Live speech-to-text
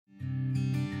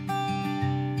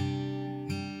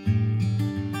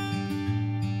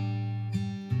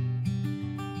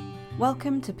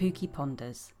Welcome to Pookie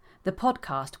Ponders, the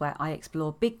podcast where I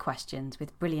explore big questions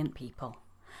with brilliant people.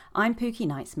 I'm Pookie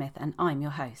Knightsmith and I'm your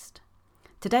host.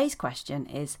 Today's question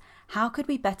is, how could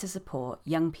we better support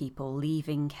young people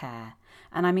leaving care?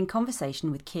 And I'm in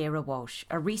conversation with Kira Walsh,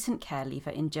 a recent care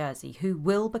leaver in Jersey who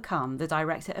will become the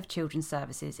Director of Children's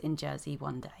Services in Jersey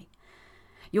one day.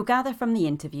 You'll gather from the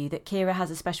interview that Kira has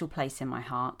a special place in my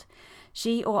heart.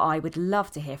 She or I would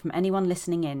love to hear from anyone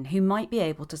listening in who might be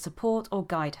able to support or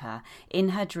guide her in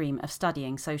her dream of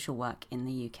studying social work in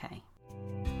the UK.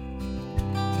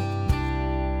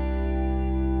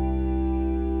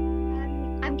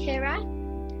 I'm Kira.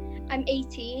 I'm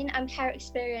 18, I'm care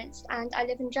experienced and I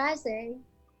live in Jersey.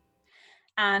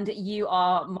 And you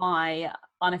are my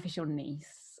unofficial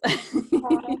niece.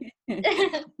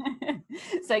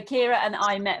 So Kira and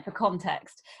I met, for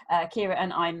context, Kira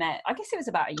and I met, I guess it was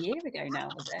about a year ago now,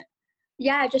 was it?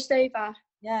 Yeah, just over.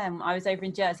 Yeah, I was over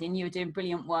in Jersey and you were doing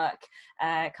brilliant work,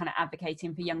 kind of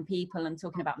advocating for young people and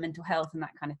talking about mental health and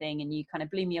that kind of thing, and you kind of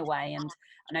blew me away. And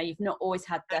I know you've not always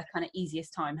had the kind of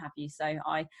easiest time, have you? So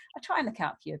I try and look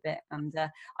out for you a bit, and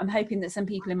I'm hoping that some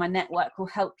people in my network will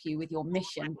help you with your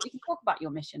mission. We can talk about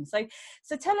your mission. So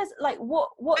tell us, like,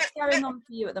 what's going on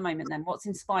for you at the moment then? What's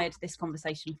inspired this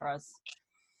conversation for us?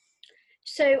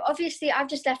 So obviously I've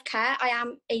just left care. I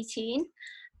am 18,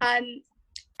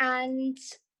 and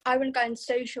I want to go into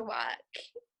social work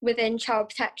within child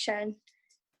protection.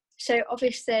 So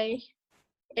obviously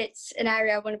it's an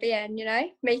area I want to be in, you know,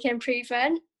 make an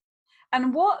improvement.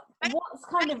 And what's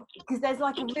kind of, because there's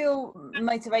like a real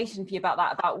motivation for you about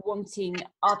that, about wanting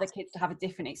other kids to have a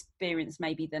different experience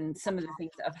maybe than some of the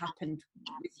things that have happened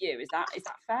with you. Is that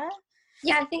fair?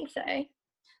 Yeah, I think so.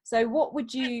 So what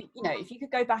would you know, if you could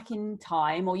go back in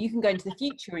time, or you can go into the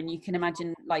future and you can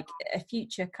imagine like a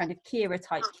future kind of Kira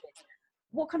type kid,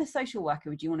 what kind of social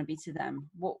worker would you want to be to them?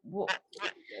 What would be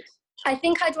good? I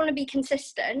think I'd want to be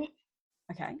consistent.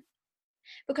 Okay.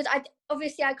 Because I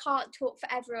can't talk for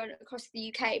everyone across the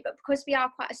UK, but because we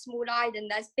are quite a small island,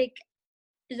 there's big,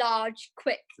 large,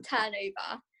 quick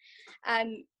turnover.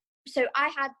 So I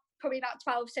had probably about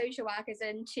 12 social workers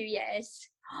in 2 years.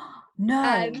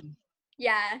 No.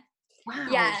 Yeah. Wow.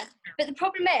 Yeah. But the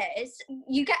problem is,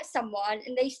 you get someone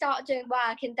and they start doing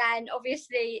work, and then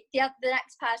obviously the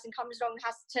next person comes along and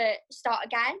has to start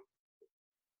again.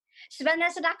 So when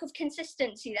there's a lack of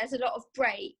consistency, there's a lot of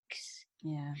breaks.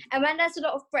 Yeah. And when there's a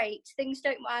lot of breaks, things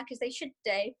don't work as they should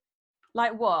do.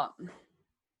 Like what?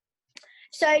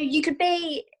 So you could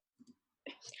be,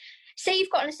 say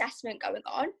you've got an assessment going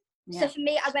on. Yeah. So for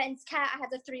me, I went into care, I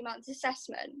had a 3-month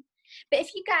assessment. But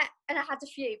if you get, and I had a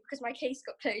few because my case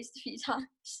got closed a few times,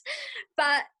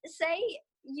 but say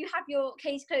you have your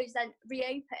case closed and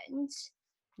reopened,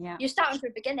 yeah, you're starting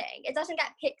from the beginning. It doesn't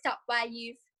get picked up where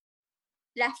you've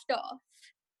left off.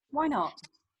 Why not?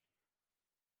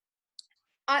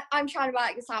 I'm trying to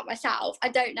work this out myself. I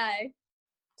don't know.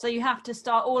 So you have to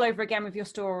start all over again with your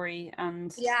story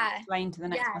and explain to the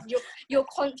next person. You're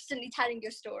constantly telling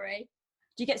your story.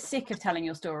 Do you get sick of telling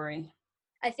your story?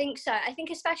 I think so. I think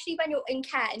especially when you're in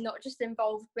care and not just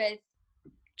involved with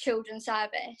children's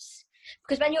service.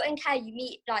 Because when you're in care, you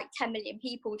meet like 10 million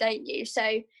people, don't you?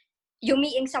 So you're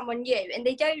meeting someone new, and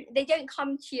they don't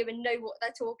come to you and know what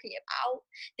they're talking about.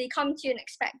 They come to you and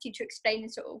expect you to explain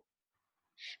it all.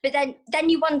 But then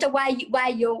you wonder where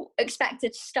you're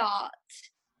expected to start.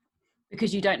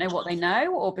 Because you don't know what they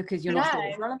know, or because you're not sure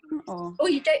it's relevant, or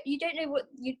you don't know what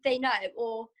they know,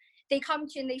 or they come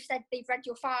to you and they've said they've read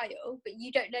your file, but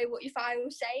you don't know what your file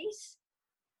says.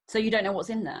 So you don't know what's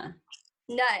in there?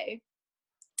 No.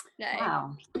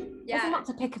 Wow. Yeah. There's a lot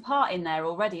to pick apart in there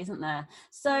already, isn't there?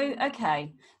 So,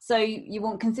 okay. So you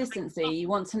want consistency. You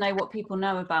want to know what people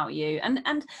know about you.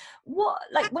 And what,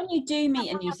 like, when you do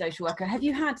meet a new social worker, have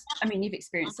you had, I mean, you've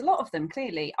experienced a lot of them,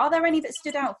 clearly. Are there any that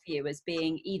stood out for you as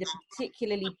being either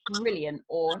particularly brilliant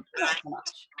or not so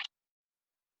much?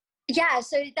 Yeah,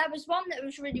 so there was one that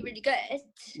was really, really good.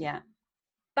 Yeah.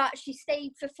 But she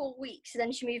stayed for 4 weeks and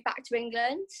then she moved back to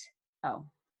England. Oh.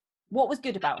 What was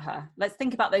good about her? Let's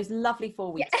think about those lovely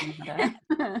 4 weeks you had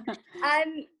her.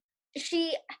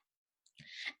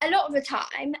 A lot of the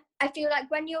time, I feel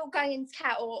like when you're going into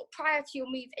care or prior to your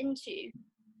move into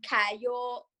care,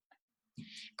 your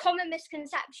common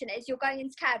misconception is you're going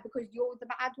into care because you're the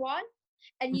bad one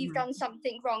and you've done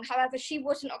something wrong. However, she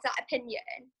wasn't of that opinion.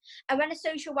 And when a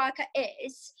social worker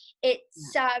is,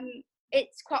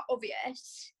 it's quite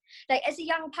obvious. Like, as a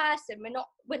young person,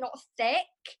 we're not thick.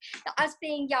 Us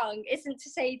being young isn't to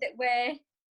say that we're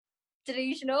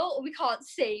delusional or we can't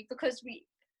see, because we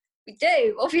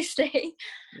do, obviously.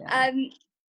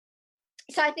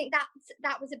 So I think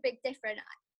that was a big difference.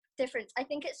 difference. I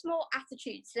think it's more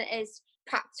attitudes than it is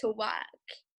practical work.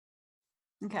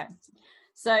 Okay.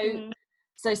 So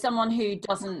someone who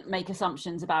doesn't make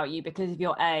assumptions about you because of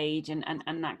your age and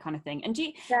that kind of thing. And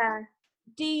do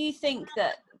you think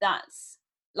that that's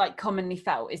like commonly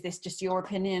felt? Is this just your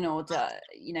opinion, or do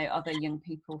other young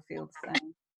people feel the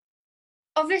same?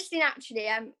 Obviously, naturally,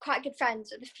 I'm quite good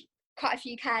friends with quite a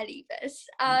few care leavers,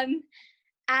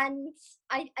 and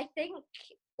I think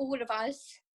all of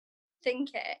us think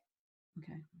it.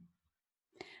 Okay.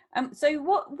 So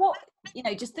what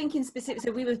just thinking specific,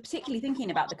 so we were particularly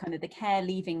thinking about the kind of the care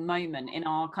leaving moment in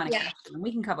our kind of question, and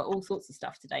we can cover all sorts of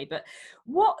stuff today, but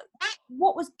what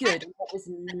was good and what was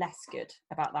less good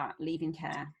about that leaving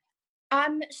care?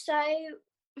 So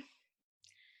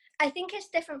I think it's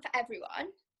different for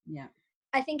everyone. Yeah.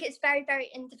 I think it's very, very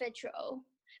individual.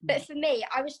 But for me,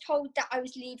 I was told that I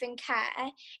was leaving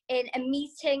care in a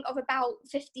meeting of about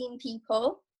 15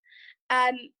 people.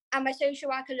 And my social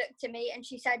worker looked at me and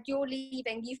she said, "You're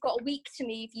leaving, you've got a week to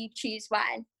move, you choose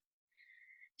when."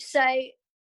 So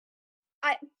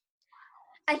I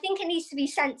think it needs to be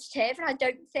sensitive, and I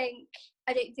don't think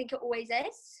it always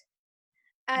is.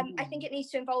 I think it needs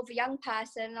to involve a young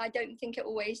person, and I don't think it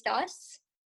always does.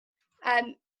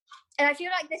 And I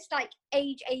feel like this, like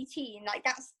age 18, like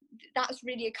that's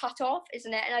really a cut off,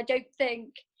 isn't it? And I don't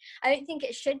think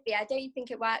it should be. I don't think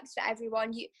it works for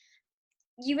everyone.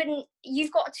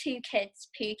 You've got 2 kids,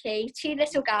 Pookie, 2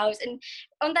 little girls, and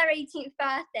on their 18th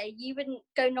birthday, you wouldn't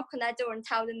go knock on their door and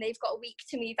tell them they've got a week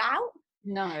to move out.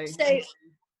 No.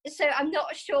 So I'm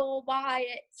not sure why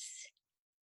it's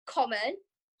common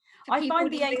for I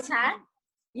find the 18 care.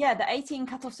 Yeah, the 18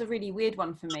 cutoff's a really weird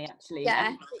one for me, actually.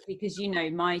 Yeah. Because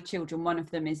my children, one of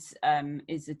them is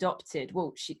adopted.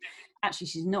 Well, she's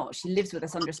not. She lives with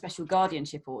us under a special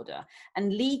guardianship order,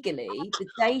 and legally, the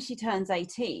day she turns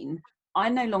 18, I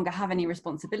no longer have any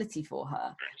responsibility for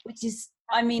her, which is,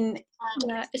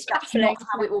 it's that's not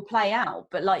how it will play out.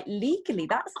 But like legally,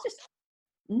 that's just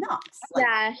nuts.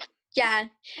 Yeah,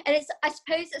 and I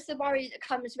suppose it's the worry that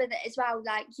comes with it as well.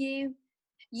 Like you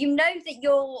know that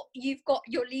you're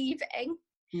leaving,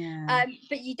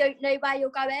 but you don't know where you're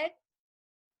going.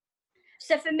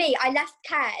 So for me, I left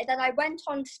care, and then I went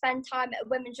on to spend time at a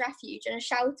women's refuge and a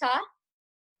shelter.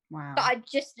 Wow. But I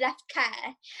just left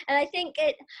care, and I think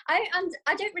I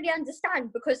don't really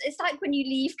understand, because it's like when you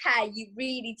leave care, you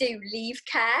really do leave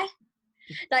care.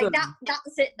 Like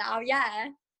that's it now. Yeah.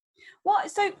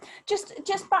 What? So just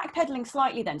backpedaling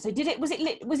slightly then. So was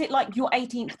it like your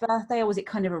 18th birthday, or was it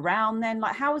kind of around then?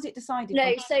 Like, how was it decided?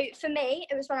 No, so for me,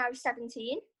 it was when I was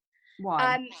 17.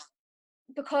 Why?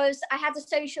 Because I had a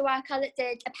social worker that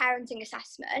did a parenting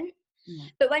assessment,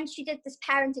 but when she did this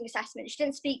parenting assessment, she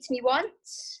didn't speak to me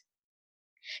once.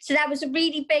 So there was a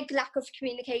really big lack of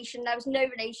communication. There was no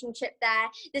relationship there.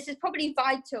 This is probably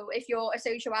vital if you're a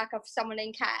social worker for someone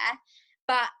in care,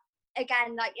 but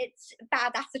again, like, it's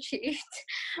bad attitude.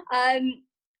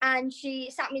 And she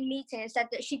sat me in a meeting and said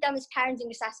that she'd done this parenting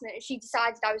assessment and she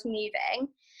decided I was moving,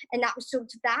 and that was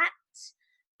sort of that.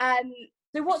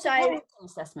 So what's a parenting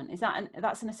assessment? Is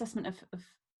that's an assessment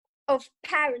of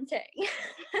parenting?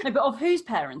 No, but of whose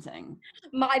parenting?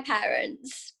 My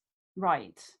parents.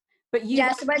 Right. But you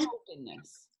weren't involved in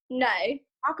this? No.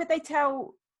 How could they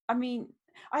tell? I mean,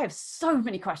 I have so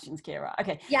many questions, Kira.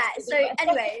 Okay. Yeah, so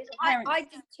anyways, I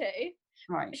did too.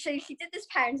 Right. So she did this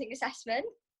parenting assessment.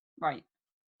 Right.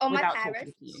 On without my parents.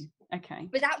 Talking to you. Okay.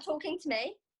 Without talking to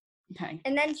me. Okay.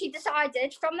 And then she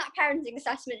decided, from that parenting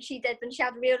assessment she did, when she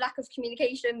had a real lack of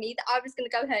communication with me, that I was going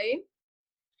to go home.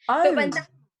 Oh.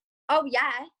 But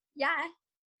yeah.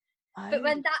 Oh. But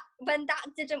when that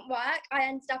didn't work, I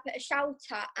ended up at a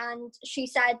shelter, and she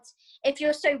said, if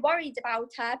you're so worried about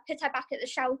her, put her back at the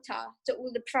shelter, to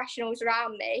all the professionals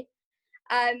around me.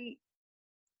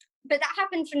 But that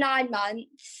happened for 9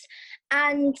 months,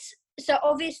 and so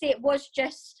obviously it was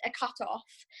just a cut-off.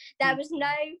 There was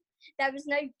no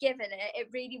giving it. It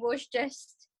really was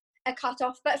just a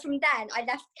cut-off. But from then, I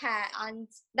left care, and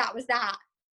that was that.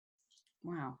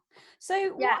 Wow.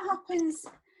 So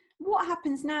what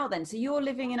happens now then? So you're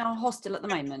living in our hostel at the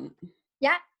moment?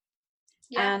 Yeah.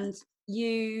 And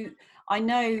I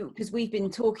know, because we've been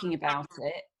talking about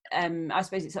it, I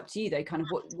suppose it's up to you though, kind of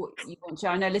what you want to.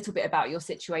 I know a little bit about your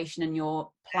situation and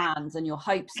your plans and your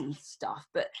hopes and stuff,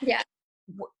 but yeah.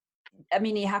 Are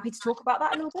you happy to talk about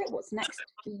that a little bit? What's next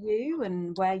for you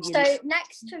and where you... So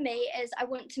next for me is I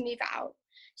want to move out.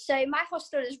 So my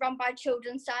hostel is run by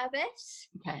Children's Service,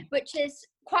 which is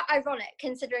quite ironic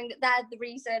considering that they're the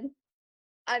reason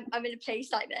I'm in a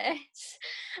place like this.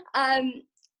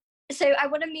 So I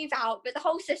want to move out, but the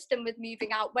whole system with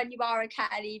moving out when you are a care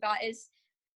leaver is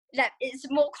it's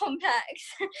more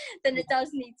complex than it does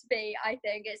need to be. I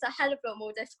think it's a hell of a lot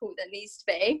more difficult than it needs to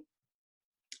be.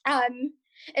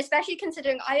 Especially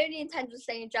considering I only intend on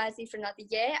staying in Jersey for another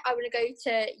year. I want to go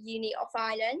to uni off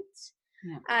island.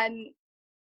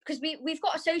 Because we've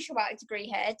got a social work degree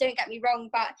here, don't get me wrong,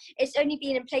 but it's only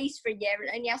been in place for a year and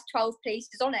only has 12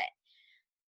 places on it.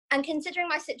 And considering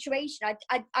my situation,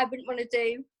 I wouldn't want to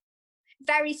do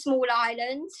very small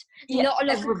islands, not a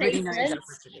lot of placements.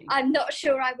 I'm not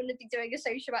sure I want to be doing a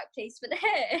social work placement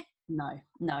here. No.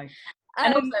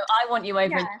 And also, I want you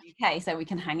over in the UK so we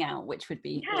can hang out, which would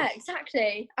be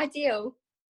exactly ideal.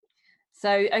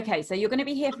 So okay, so you're going to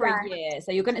be here for a year.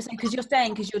 So you're going to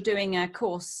because you're doing a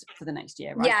course for the next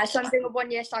year, right? Yeah, so I'm doing a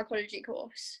 1-year psychology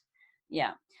course.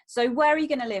 Yeah. So where are you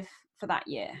going to live for that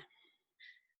year?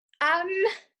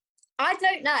 I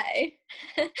don't know.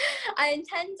 I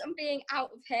intend on being out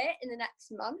of here in the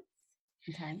next month.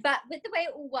 Okay. But with the way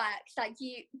it all works, like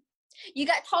you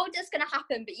get told it's going to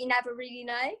happen, but you never really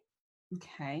know.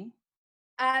 Okay.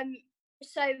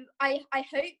 So I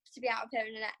hope to be out of here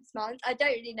in the next month. I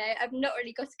don't really know. I've not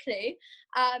really got a clue.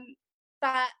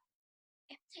 But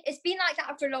it's been like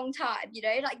that for a long time, you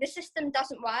know, like the system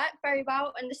doesn't work very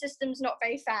well and the system's not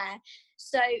very fair.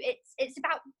 So it's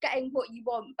about getting what you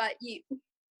want, but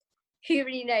who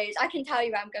really knows? I can tell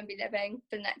you where I'm going to be living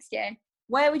for the next year.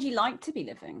 Where would you like to be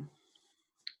living?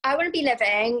 I want to be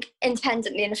living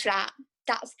independently in a flat.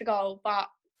 That's the goal, but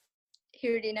who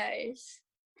really knows?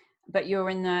 But you're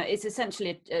in it's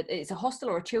essentially it's a hostel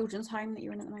or a children's home that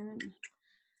you're in at the moment?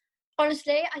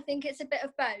 Honestly, I think it's a bit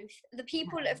of both. The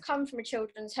people that have come from a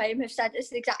children's home have said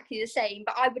it's exactly the same,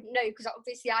 but I wouldn't know because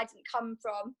obviously I didn't come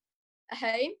from a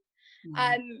home.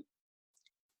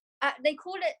 They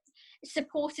call it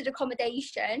supported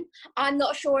accommodation. I'm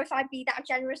not sure if I'd be that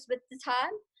generous with the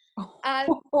term.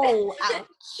 Ouch.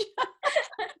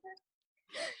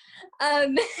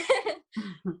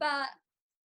 But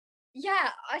yeah,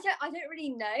 I don't really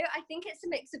know. I think it's a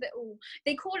mix of it all.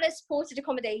 They call it supported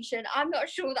accommodation. I'm not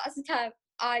sure that's the term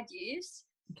I'd use.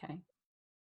 Okay.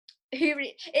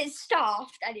 It's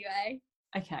staffed anyway.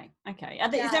 Okay.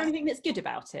 Is there anything that's good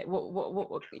about it?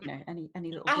 What you know, any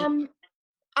little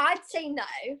I'd say no,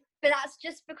 but that's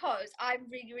just because I'm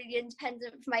really, really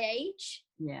independent for my age.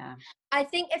 Yeah. I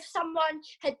think if someone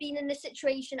had been in the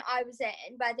situation I was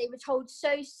in, where they were told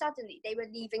so suddenly they were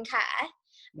leaving care,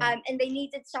 and they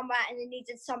needed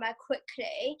somewhere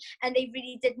quickly, and they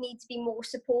really did need to be more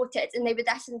supported, and they were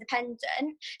less independent,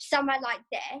 somewhere like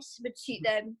this would suit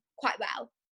them quite well.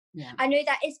 Yeah. I know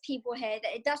there is people here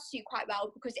that it does suit quite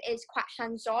well because it is quite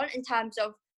hands-on in terms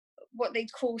of what they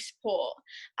call support.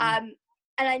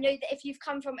 And I know that if you've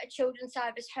come from a children's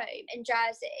service home in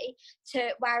Jersey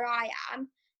to where I am,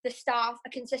 the staff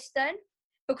are consistent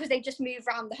because they just move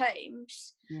around the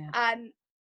homes. Yeah.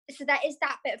 So there is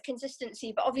that bit of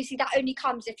consistency, but obviously that only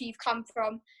comes if you've come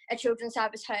from a children's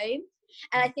service home.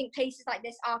 And I think places like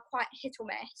this are quite hit or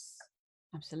miss.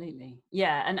 Absolutely.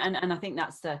 Yeah. And I think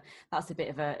that's a bit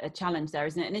of a challenge there,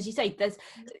 isn't it? And as you say,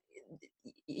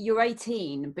 you're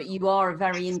 18, but you are a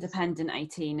very independent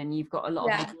 18 and you've got a lot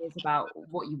of ideas about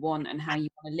what you want and how you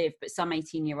want to live, but some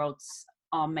 18-year-olds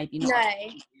are maybe not.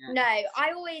 No.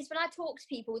 I always, when I talk to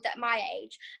people that my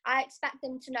age, I expect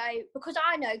them to know, because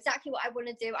I know exactly what I want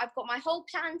to do. I've got my whole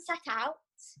plan set out.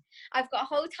 I've got a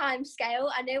whole time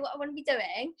scale. I know what I want to be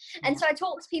doing. And so I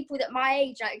talk to people that my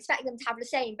age, and I expect them to have the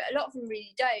same, but a lot of them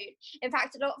really don't. In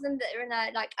fact, a lot of them that are in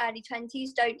their like early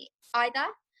 20s don't either.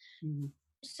 Mm-hmm.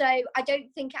 So I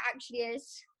don't think it actually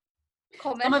is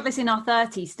common. Some of us in our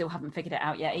 30s still haven't figured it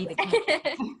out yet either.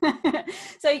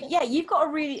 So yeah, you've got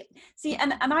to really see,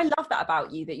 and I love that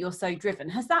about you, that you're so driven.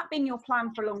 Has that been your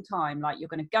plan for a long time? Like you're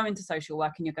going to go into social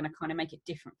work and you're going to kind of make it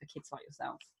different for kids like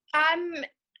yourself?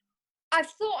 I've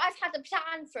thought I've had a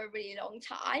plan for a really long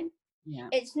time. Yeah.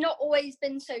 It's not always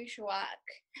been social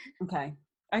work. Okay.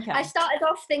 I started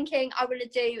off thinking I want to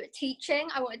do teaching.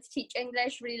 I wanted to teach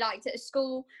English, really liked it at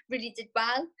school, really did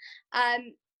well.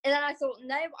 And then I thought,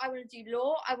 no, I want to do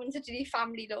law. I wanted to do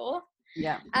family law.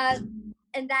 Yeah. And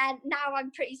then now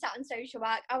I'm pretty set on social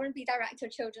work. I want to be director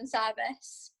of children's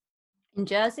service. In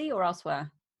Jersey or elsewhere?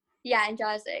 Yeah, in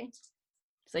Jersey.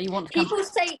 So you want to people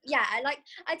say, like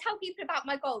I tell people about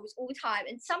my goals all the time,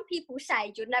 and some people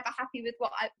say you're never happy with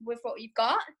what you've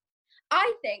got.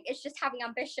 I think it's just having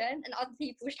ambition, and other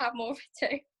people should have more of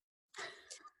it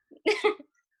too.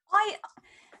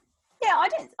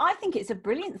 I think it's a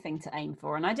brilliant thing to aim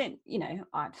for, and I don't,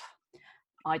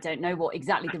 I don't know what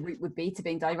exactly the route would be to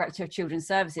being director of children's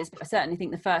services, but I certainly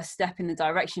think the first step in the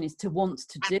direction is to want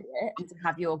to do it and to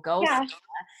have your goals. Yeah.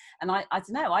 And I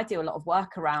don't know, I do a lot of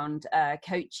work around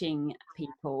coaching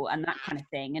people and that kind of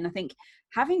thing. And I think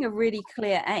having a really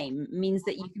clear aim means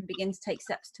that you can begin to take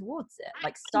steps towards it,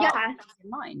 like start in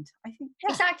mind. I think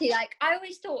exactly. Like I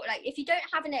always thought, like if you don't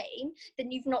have an aim, then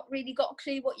you've not really got a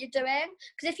clue what you're doing.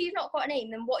 Because if you've not got an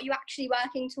aim, then what are you actually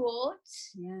working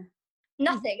towards? Yeah.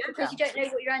 Nothing, because you don't know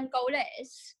what your end goal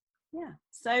is. Yeah.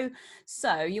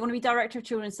 So you want to be director of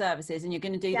children's services, and you're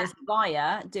going to do this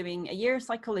via doing a year of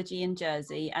psychology in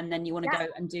Jersey, and then you want to go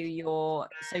and do your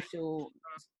social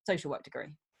work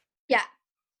degree. Yeah.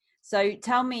 So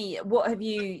tell me, what have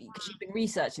you, because you've been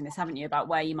researching this, haven't you, about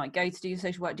where you might go to do your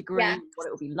social work degree, what it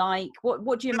will be like?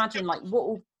 What do you imagine, like, what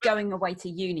will going away to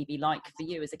uni be like for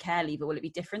you as a care leaver? Will it be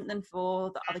different than for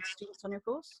the other students on your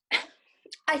course?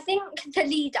 I think the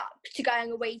lead up to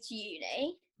going away to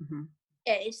uni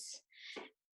is,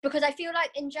 because I feel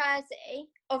like in Jersey,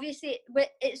 obviously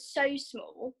it's so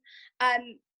small,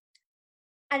 and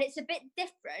it's a bit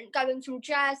different going from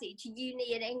Jersey to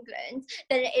uni in England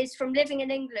than it is from living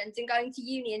in England and going to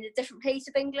uni in a different place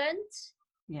of England.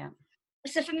 Yeah.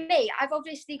 So for me, I've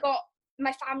obviously got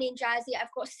my family in Jersey.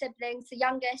 I've got siblings. The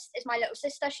youngest is my little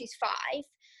sister. She's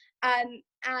 5.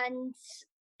 And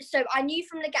so I knew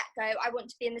from the get-go I want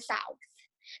to be in the south.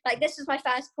 Like, this was my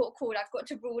first port call. I've got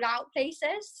to rule out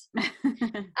places. So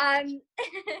I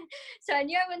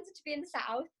knew I wanted to be in the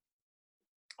south.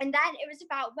 And then it was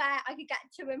about where I could get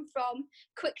to and from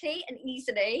quickly and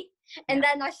easily. And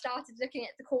then I started looking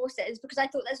at the courses, because I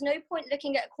thought there's no point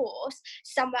looking at a course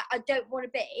somewhere I don't want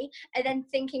to be and then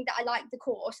thinking that I like the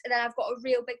course, and then I've got a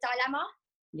real big dilemma.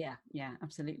 Yeah,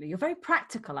 absolutely. You're very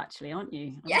practical, actually, aren't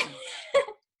you? Yeah.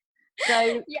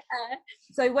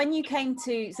 So when you came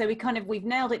to, so we've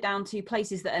nailed it down to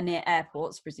places that are near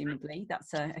airports, presumably.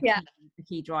 That's a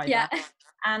key driver. Yeah.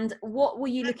 And what were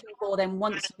you looking for then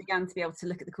once you began to be able to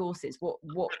look at the courses? What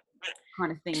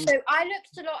kind of things? So I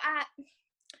looked at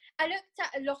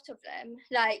a lot of them,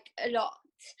 like a lot.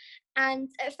 And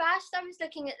at first I was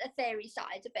looking at the theory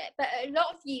side of it, but at a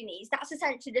lot of unis, that's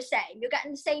essentially the same. You're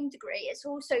getting the same degree. It's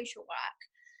all social work.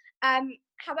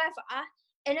 However,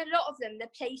 in a lot of them, the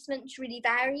placements really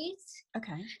varied.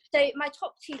 Okay. So my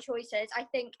top 2 choices, I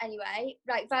think anyway,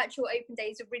 like virtual open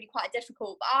days are really quite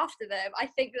difficult, but after them, I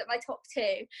think that my top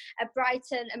 2 are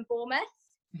Brighton and Bournemouth.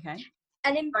 Okay.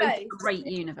 And in both great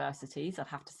universities, I'd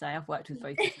have to say. I've worked with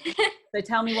both of them. So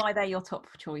tell me why they're your top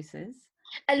choices.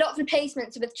 A lot of the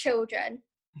placements are with children.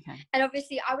 Okay. And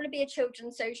obviously I want to be a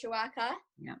children's social worker.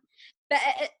 Yeah. But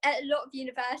at a lot of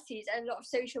universities and a lot of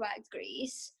social work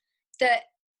degrees, the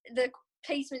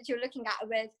placements you're looking at are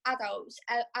with adults,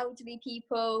 elderly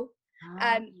people,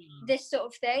 this sort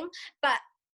of thing. But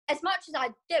as much as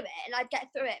I'd do it and I'd get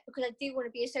through it because I do want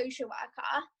to be a social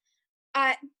worker,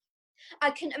 I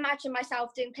couldn't imagine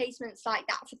myself doing placements like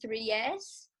that for 3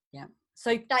 years. Yeah.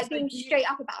 So being straight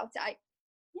up about it.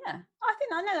 Yeah, I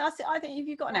think if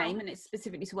you've got an aim and it's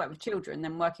specifically to work with children,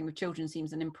 then working with children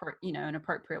seems an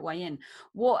appropriate way in.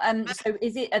 What so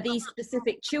are these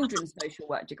specific children's social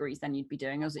work degrees then you'd be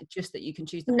doing, or is it just that you can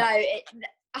choose? No, I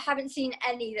haven't seen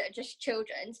any that are just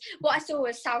children's. What I saw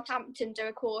was Southampton do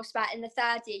a course where in the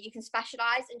 3rd year you can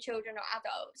specialise in children or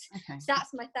adults. Okay. So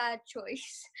that's my 3rd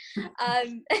choice.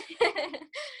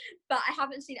 But I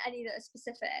haven't seen any that are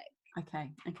specific.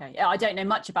 Okay. I don't know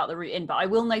much about the route in, but I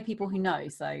will know people who know,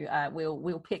 so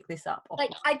we'll pick this up.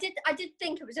 Like I did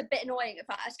think it was a bit annoying at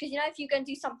first, because if you're going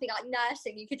to do something like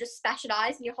nursing, you could just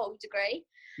specialise in your whole degree.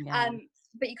 Yeah.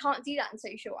 But you can't do that in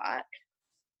social work.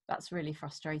 That's really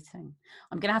frustrating.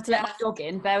 I'm going to have to let my dog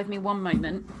in. Bear with me one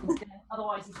moment.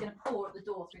 Otherwise, he's going to paw at the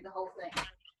door through the whole thing.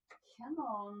 Come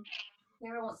on.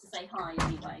 Kira wants to say hi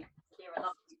anyway. Kira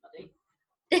loves you, buddy.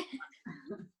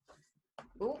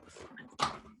 Oops.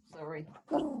 Sorry.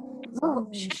 No,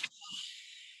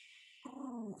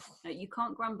 you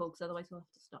can't grumble, because otherwise we'll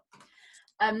have to stop.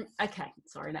 Okay,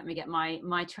 sorry, let me get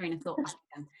my train of thought back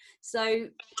again. So,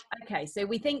 okay, so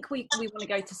we think we want to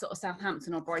go to sort of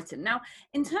Southampton or Brighton. Now,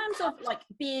 in terms of like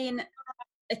being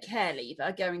a care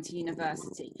leaver, going to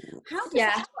university, how does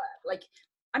that work? Like,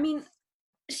 I mean,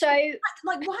 so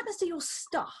like what happens to your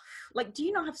stuff? Like, do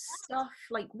you not have stuff?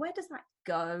 Like, where does that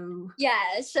go?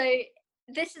 Yeah, so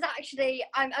this is actually,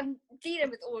 I'm dealing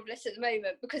with all of this at the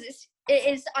moment, because it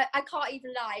is I can't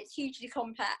even lie, it's hugely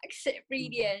complex. It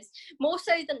really is, more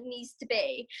so than it needs to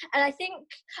be. And I don't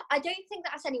think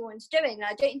that's anyone's doing.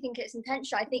 I don't think it's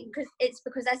intentional. I think it's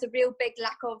because there's a real big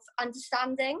lack of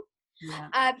understanding.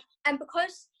 Yeah. And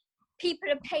because people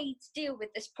are paid to deal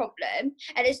with this problem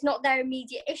and it's not their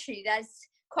immediate issue, there's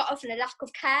quite often a lack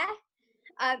of care.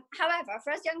 However,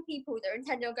 for us young people that are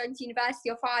intending on going to university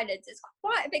or finance, it's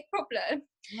quite a big problem.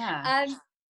 Yeah.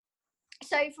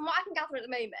 So from what I can gather at the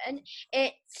moment,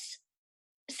 it's,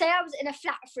 say I was in a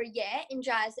flat for a year in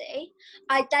Jersey,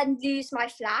 I'd then lose my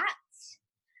flat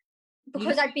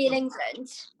because I'd be in England.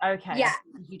 Okay. Yeah.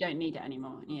 You don't need it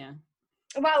anymore. Yeah.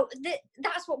 Well,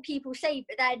 that's what people say,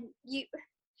 but then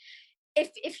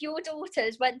if your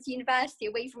daughters went to university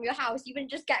away from your house, you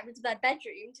wouldn't just get rid of their bedroom.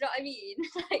 Do you know what I mean?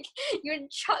 Like, you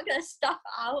wouldn't chuck their stuff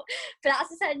out. But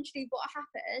that's essentially what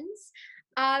happens.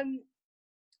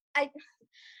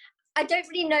 I don't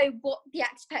really know what the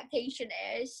expectation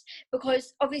is,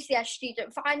 because obviously there's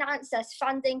student finance, there's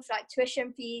funding for like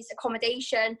tuition fees,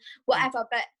 accommodation, whatever.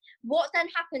 But what then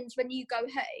happens when you go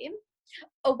home,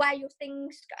 or where your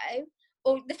things go,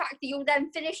 or the fact that you'll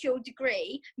then finish your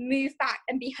degree, move back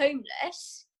and be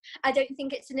homeless? I don't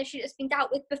think it's an issue that's been dealt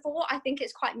with before. I think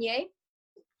it's quite new.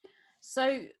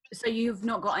 So you've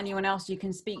not got anyone else you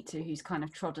can speak to who's kind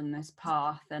of trodden this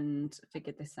path and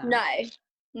figured this out?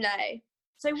 No.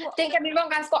 So what? Don't get me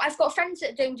wrong, I've got friends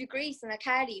that are doing degrees and they're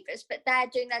care leavers, but they're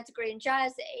doing their degree in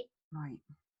Jersey. Right.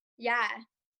 Yeah.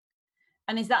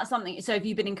 And is that something, so have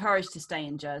you been encouraged to stay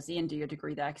in Jersey and do your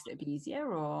degree there because it'd be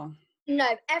easier, or? No,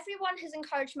 everyone has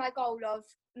encouraged my goal of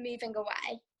moving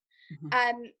away.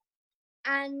 Mm-hmm.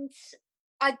 And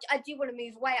I do want to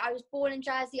move away. I was born in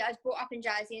Jersey, I was brought up in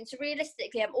Jersey, and so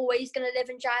realistically I'm always going to live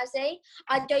in Jersey.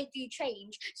 I don't do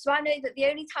change, so I know that the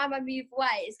only time I move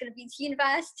away is going to be to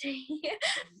university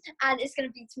and it's going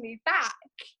to be to move back.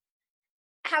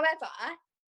 However,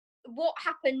 what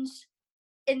happens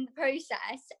in the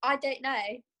process, I don't know.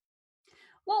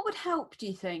 What would help, do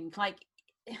you think? Like,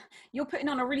 you're putting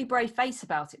on a really brave face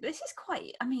about it, but this is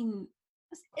quite, I mean,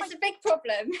 it's a big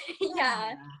problem.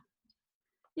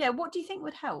 Yeah, what do you think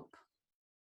would help?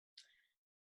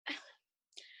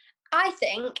 I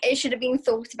think it should have been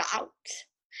thought about.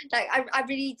 Like, I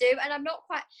really do. And I'm not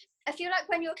quite, I feel like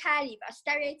when you're a care leaver,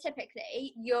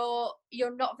 stereotypically,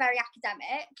 you're not very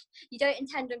academic. You don't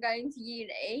intend on going to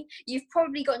uni. You've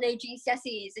probably got no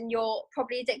GCSEs and you're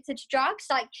probably addicted to drugs.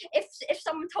 Like, if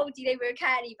someone told you they were a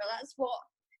care leaver,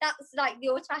 that's like the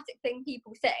automatic thing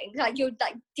people think. Like, you're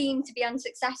like deemed to be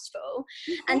unsuccessful.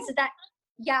 Mm-hmm. And so that,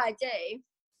 yeah, I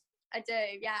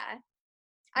do, yeah.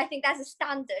 I think there's a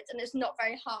standard and it's not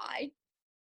very high.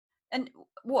 And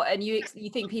what? And you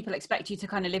think people expect you to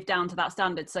kind of live down to that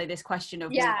standard? So this question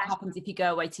of what happens if you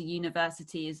go away to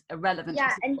university is irrelevant.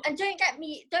 Yeah, and don't get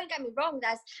me wrong.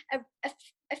 There's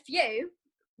a few,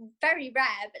 very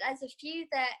rare, but there's a few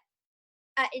that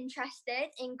are interested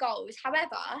in goals.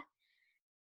 However,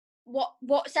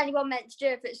 what's anyone meant to do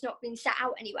if it's not been set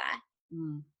out anywhere?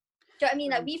 Mm. Do you know what I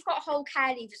mean? Like, we've got a whole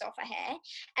care leavers offer here,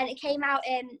 and it came out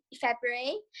in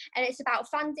February, and it's about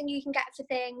funding you can get for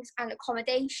things, and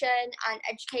accommodation and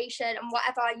education and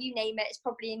whatever, you name it, it's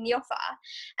probably in the offer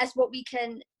as what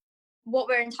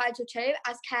we're entitled to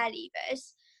as care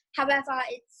leavers. However,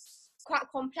 it's quite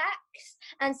complex,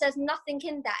 and so there's nothing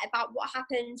in there about what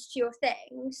happens to your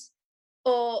things,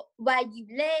 or where you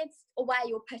live, or where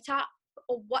you're put up,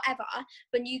 or whatever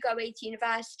when you go away to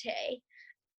university.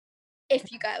 If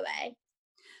you go away.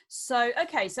 So,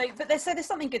 okay, but there's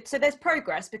something good. So there's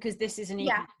progress, because this is a new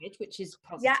package, which is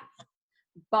positive. Yeah.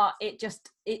 But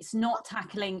it's not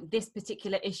tackling this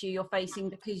particular issue you're facing,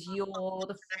 because you're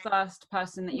the first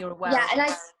person that you're aware of. Yeah,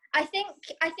 and I think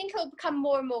it'll become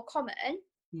more and more common.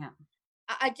 Yeah.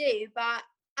 I do, but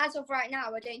as of right now,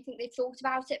 I don't think they've thought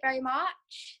about it very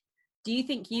much. Do you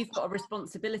think you've got a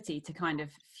responsibility to kind of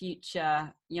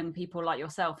future young people like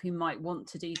yourself who might want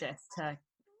to do this, to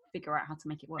figure out how to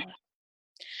make it work?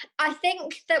 I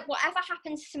think that whatever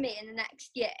happens to me in the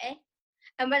next year,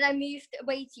 and when I move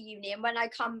away to uni and when I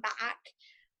come back,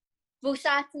 will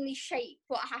certainly shape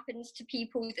what happens to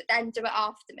people that then do it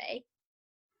after me.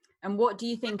 And what do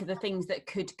you think are the things that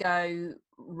could go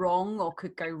wrong or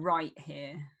could go right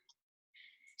here?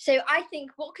 So I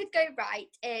think what could go right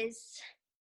is,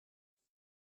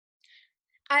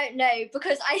 I don't know,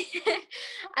 because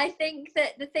I think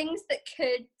that the things that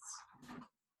could,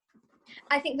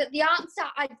 I think that the answer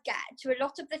I'd get to a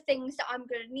lot of the things that I'm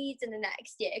going to need in the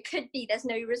next year could be there's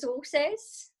no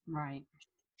resources. Right.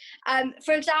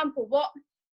 For example, what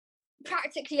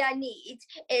practically I need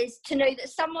is to know that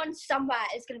someone somewhere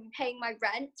is going to be paying my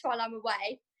rent while I'm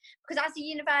away. Because as a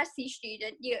university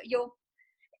student,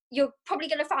 you're probably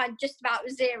going to find just about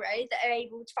zero that are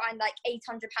able to find like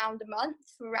 £800 a month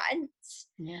for rent.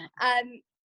 Yeah.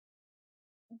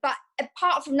 But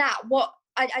apart from that,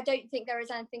 I don't think there is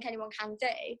anything anyone can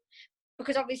do,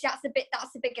 because obviously that's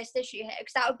the biggest issue here,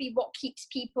 because that would be what keeps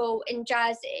people in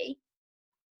Jersey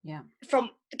Yeah.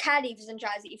 from the care leavers in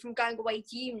Jersey from going away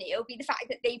to uni. It'll be the fact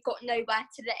that they've got nowhere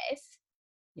to live.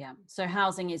 Yeah. So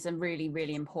housing is a really,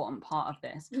 really important part of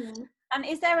this. Mm. And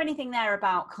is there anything there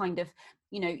about kind of,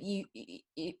 you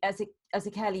as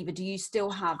a care leaver, do you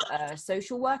still have a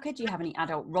social worker? Do you have any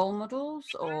adult role models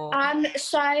or?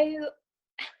 So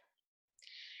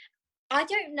I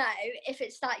don't know if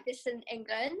it's like this in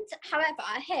England. However,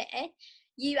 here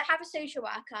you have a social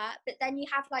worker, but then you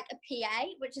have like a PA,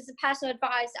 which is a personal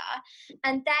advisor,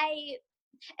 and they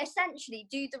essentially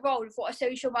do the role of what a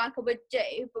social worker would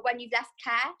do, but when you've left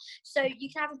care. So you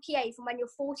can have a PA from when you're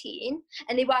 14,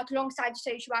 and they work alongside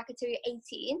your social worker till you're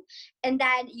 18, and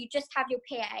then you just have your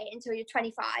PA until you're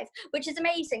 25, which is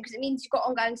amazing because it means you've got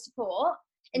ongoing support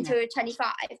until you're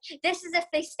 25. This is if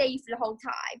they stay for the whole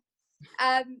time.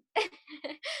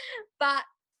 But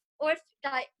or if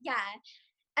like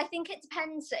I think it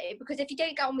depends though, because if you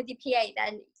don't get on with your PA,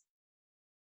 then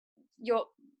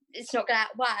it's not gonna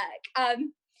work.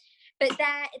 But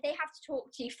they have to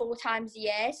talk to you 4 times a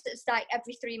year, so it's like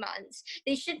every 3 months.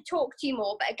 They should talk to you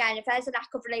more, but again, if there's a lack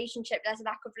of relationship, there's a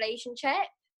lack of relationship.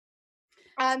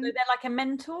 So they're like a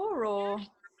mentor, or?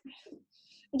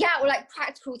 Yeah, or like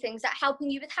practical things like helping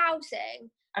you with housing,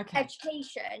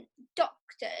 education,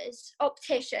 doctors,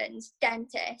 opticians,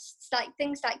 dentists, like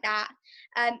things like that.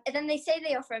 And then they say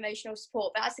they offer emotional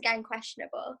support, but that's again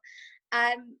questionable.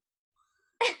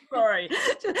 Sorry,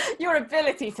 your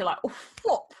ability to like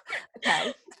flop.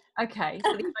 Okay,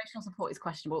 so the emotional support is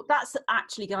questionable. That's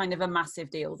actually kind of a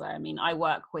massive deal though. I mean, I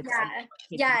work with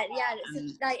it's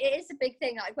like it is a big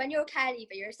thing. Like when you're a care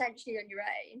leaver, you're essentially on your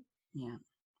own.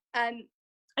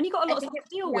 And you've got a lot of stuff to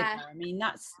deal with there. I mean,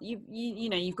 that's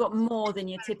you've got more than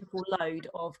your typical load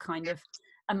of kind of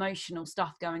emotional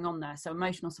stuff going on there. So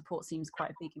emotional support seems quite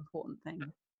a big important thing.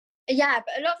 Yeah,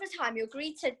 but a lot of the time you're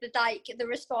greeted with like the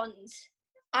response,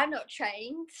 "I'm not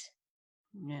trained."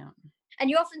 Yeah. And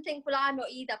you often think, well, I'm not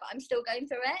either, but I'm still going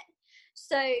through it.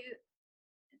 So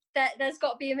there's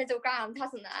got to be a middle ground,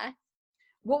 hasn't there?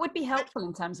 What would be helpful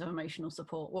in terms of emotional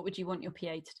support? What would you want your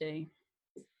PA to do?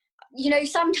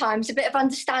 Sometimes a bit of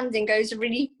understanding goes a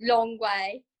really long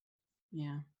way.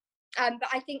 Yeah. But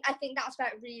I think that's where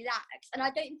it really lacks. And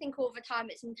I don't think all the time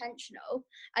it's intentional.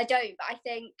 I don't, but I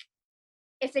think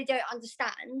if they don't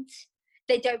understand,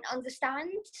 they don't understand.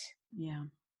 Yeah.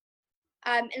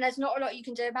 And there's not a lot you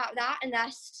can do about that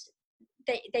unless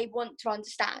they want to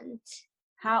understand.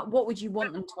 What would you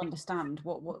want them to understand?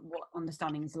 What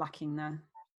understanding is lacking there?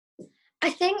 I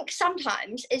think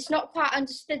sometimes it's not quite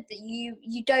understood that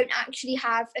you don't actually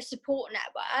have a support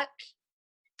network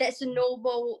that's a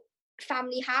normal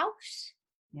family house.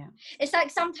 Yeah. It's like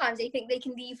sometimes they think they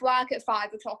can leave work at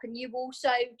 5 o'clock and you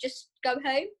also just go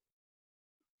home.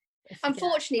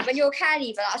 Unfortunately, when you're a care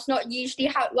leaver, that's not usually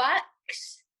how it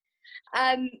works.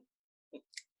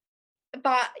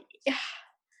 But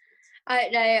I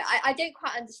don't know. I don't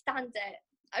quite understand it.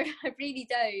 I really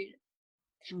don't.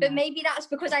 Yeah. But maybe that's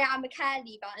because I am a care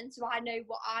leaver and so I know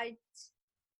what I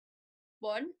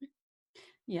want.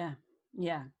 Yeah.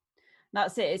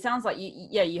 That's it. It sounds like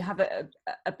you have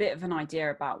a bit of an idea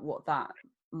about what that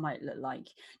might look like.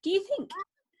 Do you think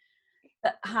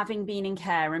that having been in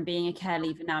care and being a care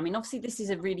leaver now, I mean, obviously this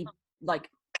is a really like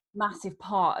massive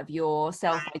part of your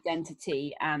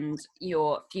self-identity and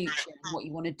your future and what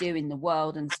you want to do in the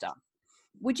world and stuff.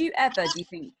 Would you ever, do you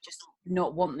think, just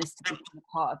not want this to become a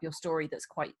part of your story that's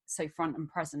quite so front and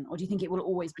present, or do you think it will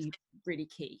always be really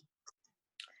key?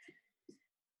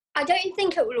 I don't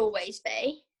think it will always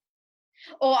be,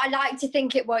 or I like to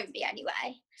think it won't be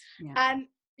anyway. Yeah.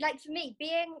 Like for me,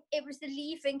 it was the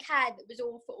leaving care that was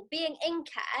awful. Being in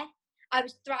care, I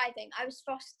was thriving. I was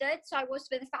fostered, so I was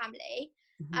with a family.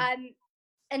 Mm-hmm.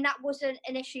 And that wasn't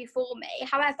an issue for me.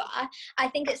 However, I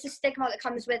think it's the stigma that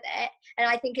comes with it. And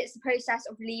I think it's the process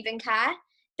of leaving care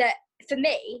that, for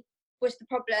me, was the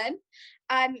problem.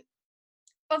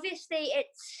 Obviously,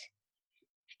 it's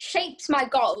shaped my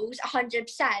goals 100%.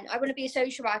 I want to be a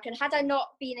social worker. And had I not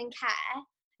been in care,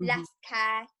 mm-hmm. left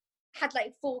care, had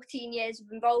like 14 years of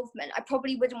involvement, I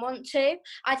probably wouldn't want to.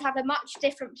 I'd have a much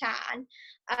different plan.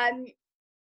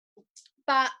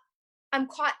 But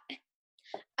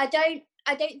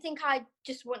I don't think I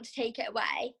just want to take it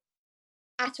away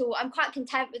at all. I'm quite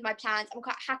content with my plans. I'm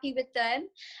quite happy with them,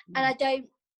 and I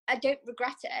don't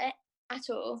regret it at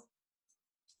all.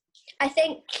 I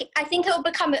think it will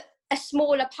become a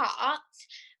smaller part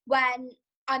when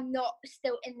I'm not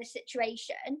still in the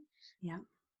situation. Yeah.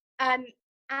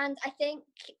 And I think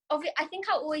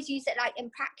I'll always use it like in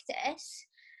practice,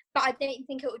 but I don't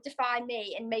think it will define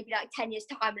me in maybe like 10 years'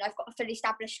 time when I've got a fully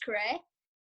established career.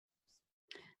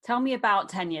 Tell me about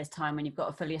 10 years time when you've got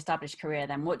a fully established career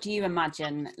then. What do you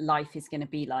imagine life is going to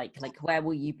be like? Like, where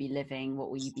will you be living?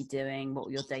 What will you be doing? What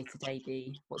will your day-to-day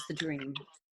be? What's the dream?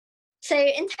 So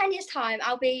in 10 years time,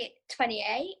 I'll be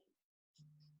 28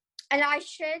 and I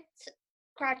should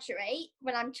graduate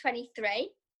when I'm 23.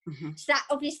 Mm-hmm. So that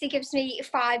obviously gives me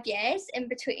 5 years in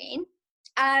between.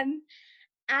 And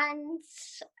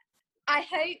I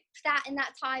hope that in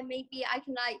that time, maybe I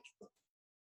can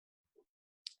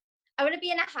I want to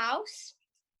be in a house.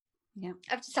 Yeah.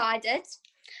 I've decided.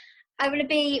 I want to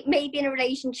be maybe in a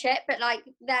relationship, but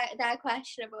they're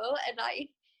questionable, and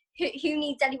who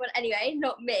needs anyone anyway?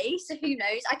 Not me. So who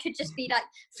knows? I could just be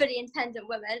fully independent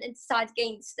woman and decide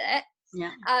against it.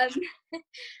 Yeah.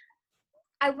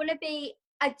 I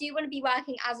do want to be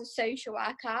working as a social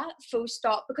worker, full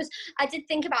stop, because I did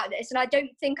think about this and I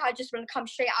don't think I just want to come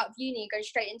straight out of uni and go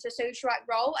straight into a social work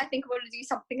role. I think I want to do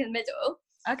something in the middle.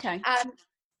 Okay.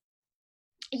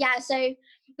 Yeah, so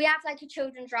we have a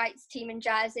children's rights team in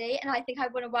Jersey, and I think I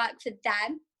want to work for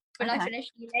them when I finish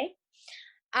uni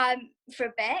for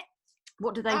a bit.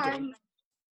 What do they do?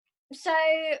 So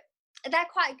they're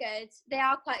quite good. They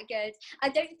are quite good. I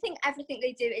don't think everything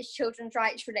they do is children's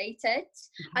rights related.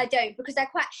 Mm-hmm. I don't, because they're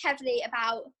quite heavily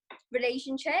about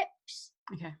relationships,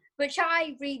 which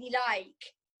I really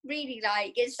like.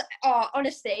 It's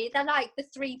honestly, they're the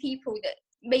three people that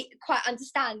quite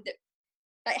understand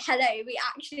that hello, we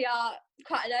actually are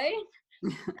quite alone.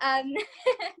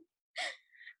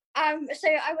 So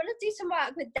I want to do some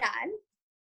work with them.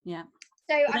 Yeah.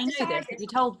 So I know this. Have you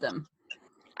told them?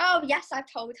 Oh yes, I've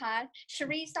told her.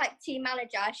 Cherie's team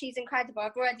manager. She's incredible.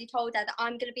 I've already told her that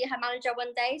I'm going to be her manager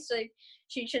one day, so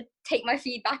she should take my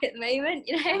feedback at the moment.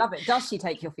 I love it. Does she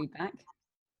take your feedback?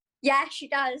 Yeah, she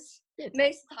does. Good.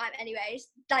 Most of the time, anyways.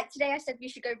 Today, I said we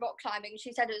should go rock climbing.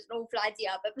 She said it was an awful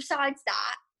idea, but besides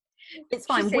that, it's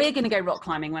fine. We're going to go rock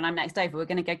climbing when I'm next over. We're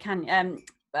going to go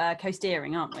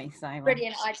coasteering, aren't we? So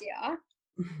brilliant idea.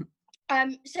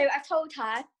 So I've told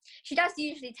her. She does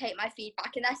usually take my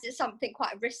feedback unless it's something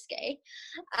quite risky.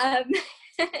 And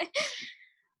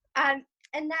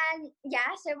then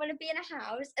so I want to be in a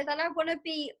house, and then I want to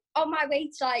be on my way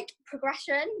to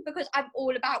progression, because I'm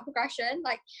all about progression.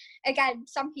 Again,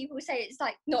 some people say it's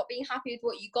not being happy with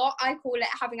what you got. I call it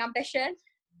having ambition.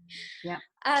 Yeah.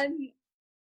 So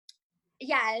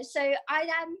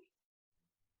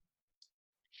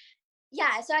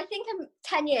so I think in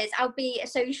 10 years I'll be a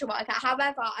social worker.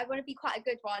 However, I want to be quite a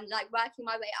good one, working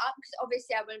my way up, because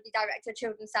obviously I want to be director of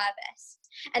children's service,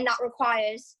 and that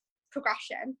requires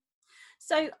progression.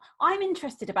 So I'm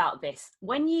interested about this.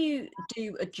 When you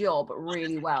do a job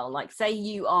really well, say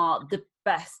you are the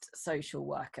best social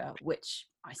worker, which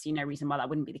I see no reason why that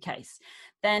wouldn't be the case,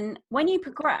 then when you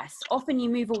progress, often you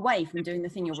move away from doing the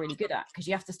thing you're really good at, because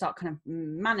you have to start kind of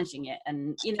managing it,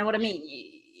 and you know what I mean?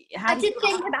 I did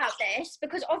think about this,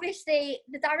 because obviously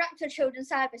the director of children's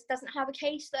service doesn't have a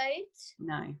caseload.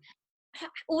 No.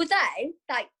 Although,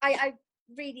 I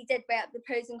really did weigh up the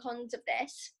pros and cons of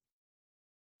this.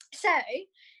 So,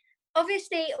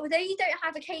 obviously, although you don't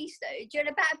have a caseload, you're in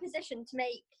a better position to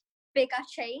make bigger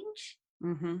change.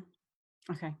 Mm-hmm.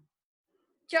 Okay.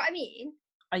 Do you know what I mean?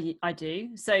 I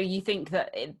do. So you think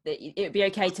that it would be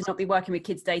okay to not be working with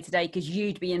kids day to day, because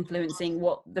you'd be influencing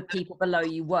what the people below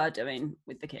you were doing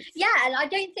with the kids? Yeah, and I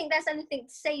don't think there's anything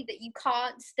to say that you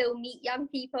can't still meet young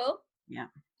people. Yeah.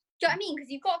 Do you know what I mean? Because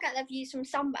you've got to get their views from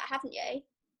somewhere, haven't you?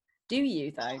 Do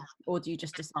you, though? Or do you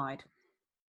just decide?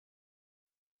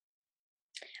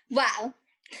 Well,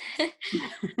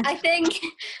 I think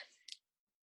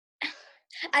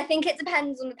it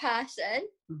depends on the person.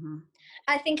 Mm-hmm.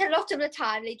 I think a lot of the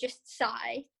time they just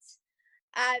decide.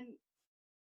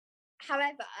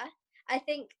 However, I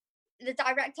think the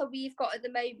director we've got at the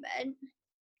moment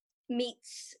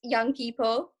meets young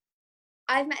people.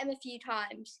 I've met him a few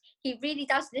times. He really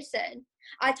does listen.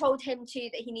 I told him too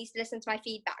that he needs to listen to my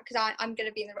feedback, because I'm going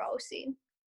to be in the role soon.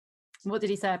 What did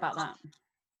he say about that?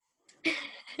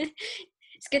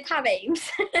 It's good to have aims.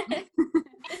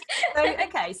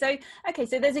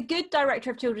 So there's a good director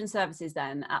of children's services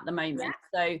then at the moment.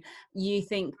 Yeah. So you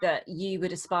think that you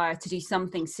would aspire to do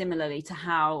something similarly to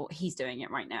how he's doing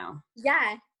it right now?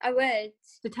 Yeah, I would.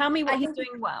 So tell me what he's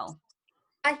doing well.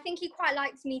 I think he quite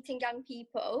likes meeting young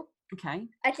people. Okay.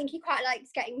 I think he quite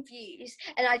likes getting views,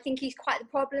 and I think he's quite the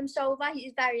problem solver.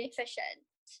 He's very efficient.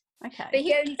 Okay. But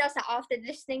he only does that after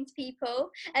listening to people.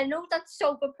 And in order to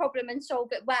solve a problem and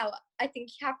solve it well, I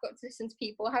think you have got to listen to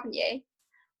people, haven't you?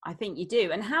 I think you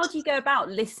do. And how do you go about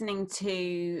listening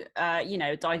to,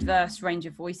 a diverse range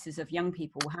of voices of young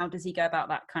people? How does he go about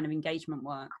that kind of engagement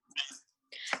work?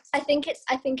 I think it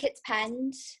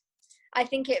depends. I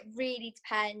think it really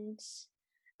depends.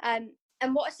 And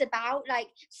what it's about. Like,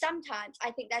 sometimes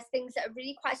I think there's things that are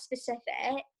really quite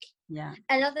specific. Yeah.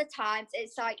 And other times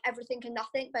it's like everything and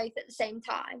nothing both at the same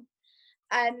time.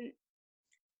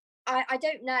 I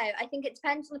don't know. I think it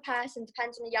depends on the person,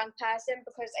 depends on the young person,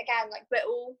 because again, like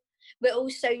we're all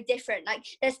so different. Like,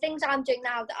 there's things I'm doing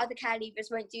now that other care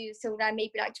leavers won't do till they're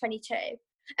maybe like 22,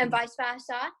 and vice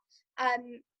versa.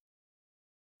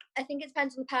 I think it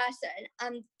depends on the person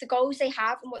and the goals they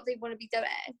have and what they want to be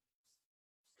doing.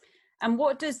 And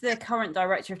what does the current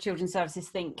Director of Children's Services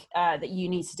think that you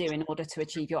need to do in order to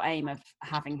achieve your aim of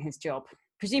having his job?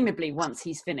 Presumably once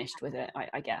he's finished with it,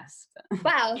 I guess.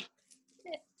 Well,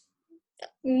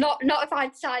 not if I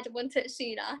decide I want it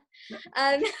sooner.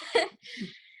 I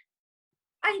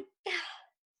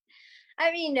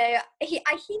mean, no, he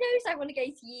knows I want to go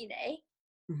to uni.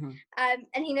 Mm-hmm.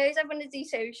 And he knows I want to do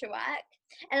social work.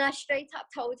 And I straight up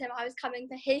told him I was coming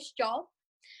for his job.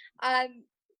 I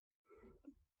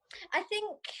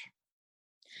think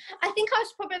I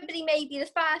was probably maybe the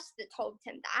first that told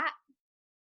him that.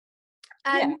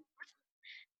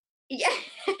 Yeah.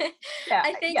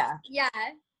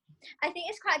 I think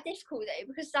it's quite difficult though,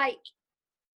 because like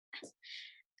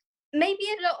maybe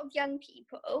a lot of young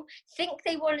people think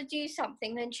they want to do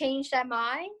something and change their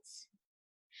minds.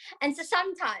 And so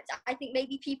sometimes I think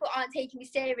maybe people aren't taking me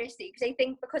seriously because they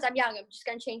think because I'm young, I'm just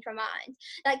going to change my mind.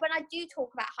 Like when I do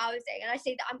talk about housing and I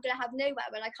say that I'm going to have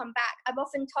nowhere when I come back, I'm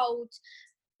often told,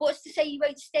 what's to say you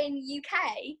won't stay in the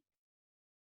UK?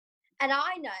 And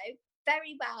I know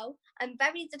very well, I'm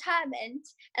very determined,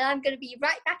 and I'm going to be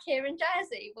right back here in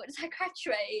Jersey once I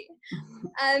graduate.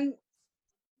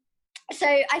 So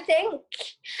I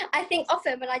think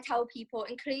often when I tell people,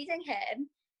 including him,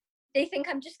 they think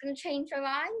I'm just going to change my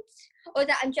mind, or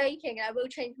that I'm joking and I will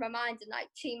change my mind in like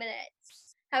 2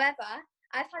 minutes. However,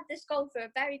 I've had this goal for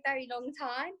a very, very long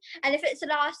time. And if it's the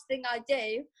last thing I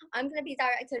do, I'm going to be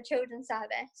Director of Children's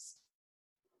Service.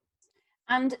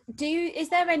 And is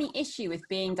there any issue with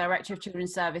being Director of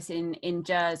Children's Service in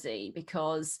Jersey?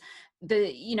 Because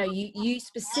you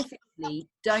specifically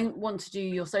don't want to do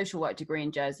your social work degree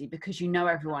in Jersey because you know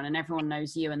everyone and everyone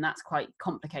knows you, and that's quite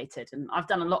complicated. And I've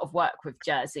done a lot of work with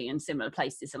Jersey and similar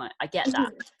places, and I get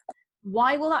that.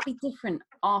 Why will that be different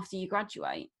after you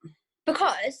graduate?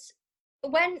 Because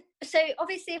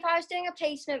obviously if I was doing a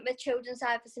placement with Children's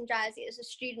Service in Jersey as a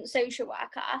student social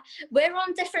worker, we're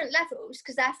on different levels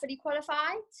because they're fully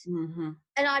qualified, and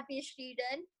I'd be a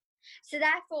student. So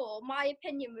therefore, my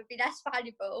opinion would be less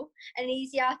valuable and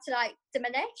easier to like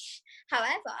diminish.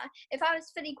 However, if I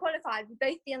was fully qualified, we'd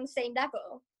both be on the same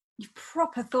level. You've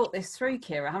proper thought this through,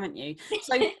 Kira, haven't you?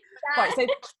 So, right, so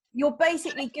you're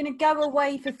basically going to go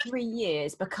away for 3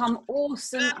 years, become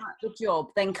awesome at the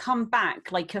job, then come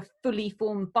back like a fully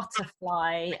formed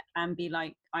butterfly and be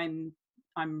like, I'm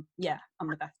the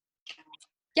best.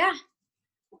 Yeah.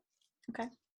 Okay.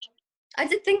 I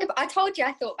told you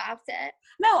I thought about it.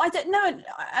 No, I don't know,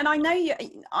 and I know you.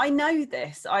 I know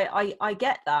this. I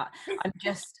get that. I'm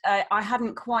just I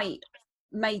hadn't quite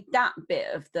made that bit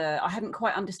of I hadn't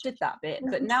quite understood that bit.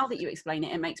 But now that you explain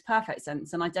it, it makes perfect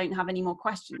sense, and I don't have any more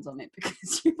questions on it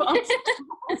because you've answered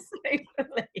it so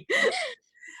fully.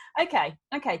 Okay.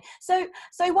 So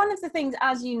one of the things,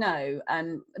 as you know,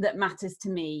 that matters to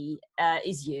me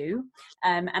is you,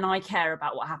 and I care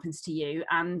about what happens to you.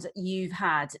 And you've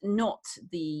had not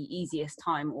the easiest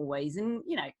time always, and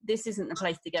this isn't the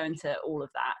place to go into all of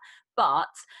that. But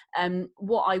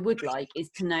what I would like is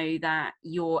to know that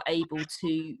you're able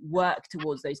to work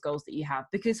towards those goals that you have,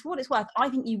 because for what it's worth, I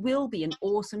think you will be an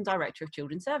awesome Director of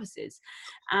Children's Services.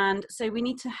 And so we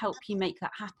need to help you make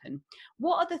that happen.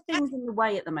 What are the things in the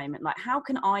way at the moment? Like, how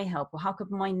can I help, or how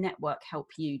could my network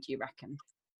help you, do you reckon?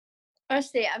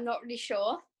 Honestly, I'm not really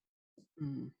sure.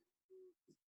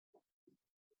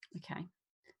 Okay.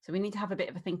 So we need to have a bit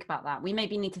of a think about that. We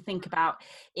maybe need to think about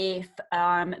if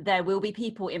there will be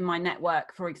people in my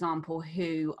network, for example,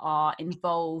 who are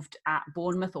involved at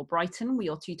Bournemouth or Brighton,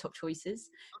 your two top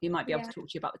choices, who might be able to talk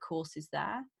to you about the courses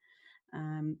there.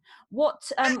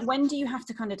 When do you have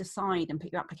to kind of decide and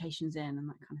put your applications in and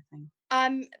that kind of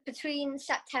thing? Between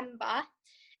September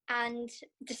and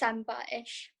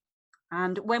December-ish.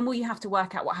 And when will you have to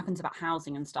work out what happens about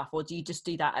housing and stuff, or do you just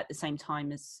do that at the same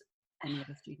time as any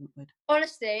other student would?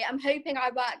 Honestly, I'm hoping I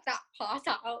work that part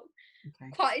out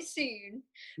quite soon,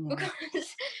 because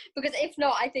if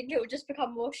not, I think it will just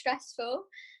become more stressful.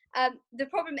 The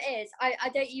problem is I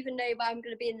don't even know where I'm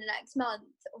going to be in the next month,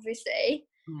 obviously.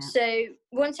 So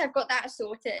once I've got that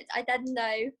sorted, I then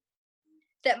know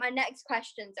that my next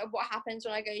questions are what happens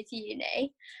when I go to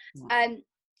uni.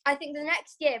 I think the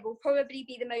next year will probably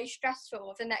be the most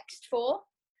stressful of the next 4.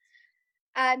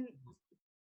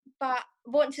 But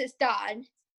once it's done,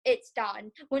 it's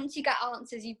done. Once you get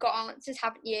answers, you've got answers,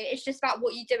 haven't you? It's just about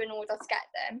what you do in order to get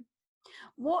them.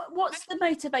 What's the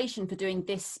motivation for doing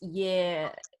this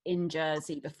year in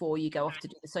Jersey before you go off to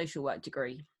do the social work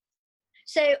degree?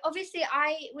 So obviously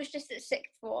I was just at 6th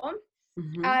form.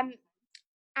 Mm-hmm.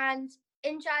 And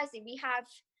in Jersey we have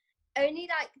only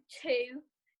like 2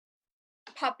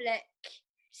 public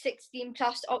 16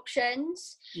 plus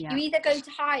options. Yeah. You either go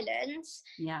to Highlands,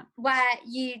 where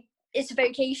it's a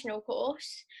vocational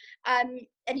course, and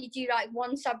you do like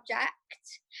 1 subject,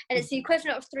 and it's the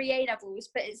equivalent of 3 A levels,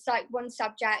 but it's like 1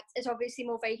 subject. It's obviously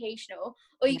more vocational.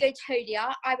 Or you go to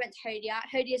Hodia. I went to Hodia.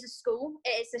 Hodia is a school.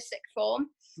 It is the 6th form.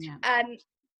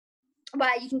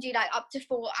 Where you can do like up to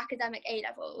 4 academic A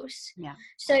levels.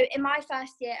 So in my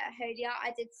first year at Hodia,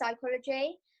 I did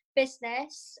psychology,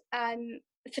 business,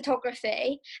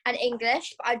 photography and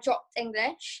English, but I dropped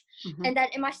English. And then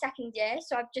in my second year,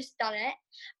 so I've just done it,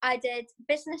 I did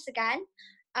business again,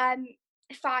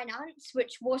 finance,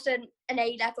 which wasn't an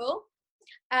A level,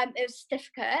 it was a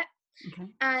certificate,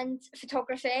 and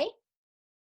photography.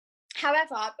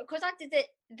 However, because I did it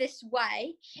this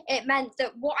way, it meant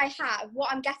that what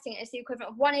I'm getting is the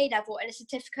equivalent of 1 A level and a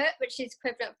certificate, which is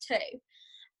equivalent of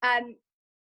 2.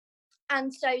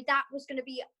 And so that was going to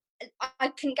be, I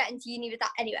couldn't get into uni with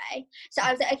that anyway. So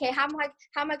I was like, okay, how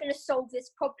am I going to solve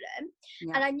this problem?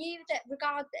 And I knew that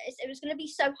regardless, it was going to be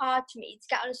so hard for me to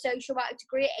get on a social work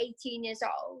degree at 18 years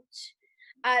old.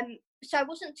 So I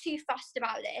wasn't too fussed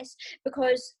about this,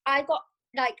 because I got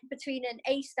like between an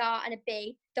A star and a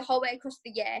B the whole way across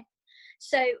the year.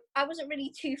 So I wasn't really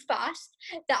too fussed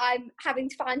that I'm having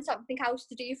to find something else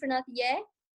to do for another year.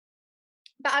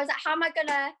 But I was like, how am I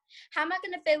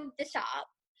gonna build this up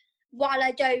while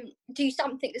I don't do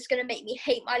something that's gonna make me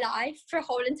hate my life for a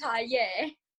whole entire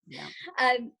year?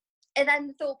 And then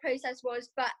the thought process was,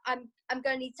 but I'm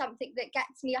gonna need something that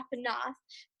gets me up enough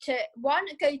to, 1,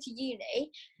 go to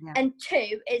uni, and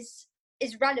 2 is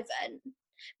relevant,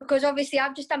 because obviously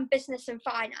I've just done business and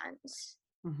finance.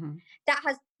 That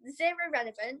has 0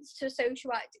 relevance to a social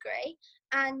work degree,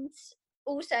 and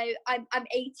also I'm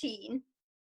 18.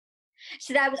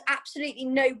 So there was absolutely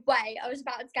no way I was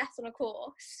about to get on a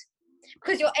course,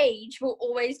 because your age will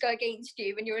always go against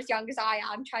you when you're as young as I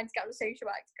am trying to get on a social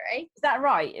work degree. Is that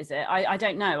right? Is it? I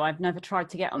don't know. I've never tried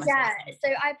to get on a social work. So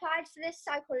I applied for this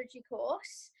psychology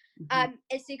course.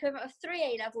 It's the equivalent of 3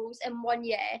 A levels in 1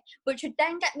 year, which would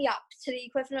then get me up to the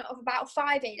equivalent of about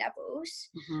 5 A levels.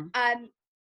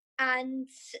 And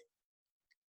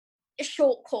a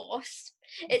short course.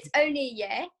 It's only a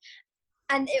year.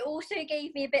 And it also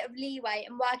gave me a bit of leeway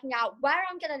in working out where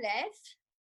I'm going to live,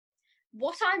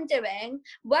 what I'm doing,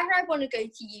 where I want to go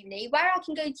to uni, where I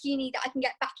can go to uni that I can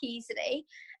get back easily,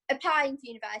 applying to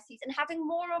universities, and having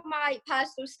more of my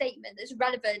personal statement that's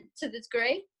relevant to the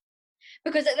degree.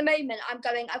 Because at the moment I've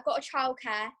got a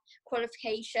childcare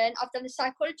qualification, I've done the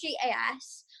psychology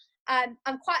AS,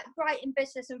 I'm quite bright in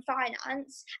business and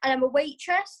finance, and I'm a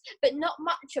waitress, but not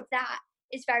much of that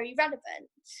is very relevant.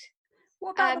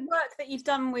 What about the work that you've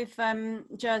done with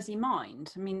Jersey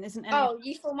Mind? I mean, isn't any... Oh,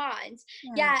 Youthful Minds.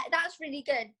 Yeah, that's really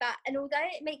good. And although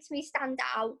it makes me stand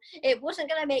out, it wasn't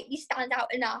going to make me stand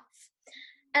out enough.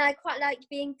 And I quite like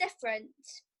being different.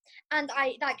 And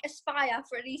I like aspire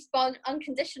for at least one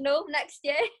unconditional next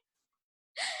year.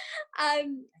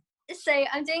 So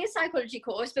I'm doing a psychology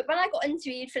course, but when I got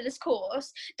interviewed for this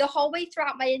course, the whole way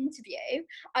throughout my interview,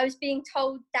 I was being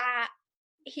told that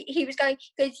he was going,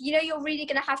 you know, you're really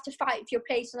going to have to fight for your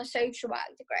place on a social work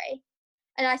degree.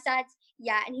 And I said,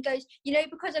 yeah. And he goes, you know,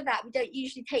 because of that, we don't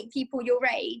usually take people your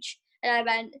age. And I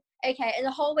went, okay. And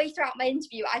the whole way throughout my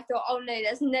interview, I thought, oh no,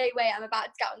 there's no way I'm about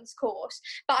to get on this course.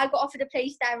 But I got offered a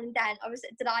place there and then. I was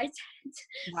delighted.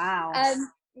 Wow.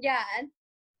 Yeah.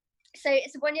 So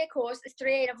it's a 1 year course. It's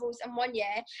 3 A levels and 1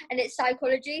 year, and it's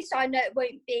psychology. So I know it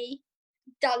won't be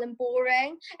dull and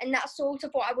boring, and that's sort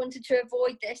of what I wanted to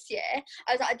avoid this year.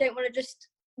 I was like, I don't want to just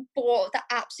bore the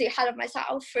absolute hell of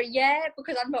myself for a year,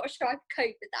 because I'm not sure I could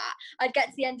cope with that. I'd get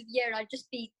to the end of the year and I'd just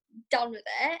be done with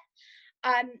it.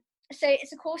 So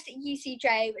it's a course at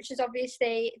UCJ, which is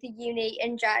obviously the uni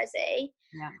in Jersey.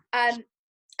 And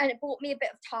it bought me a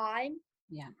bit of time.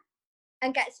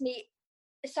 And gets me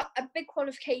a big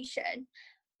qualification.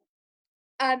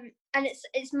 And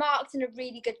it's marked in a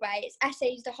really good way. It's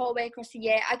essays the whole way across the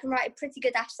year. I can write a pretty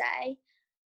good essay.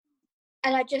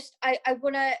 And I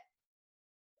want to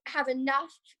have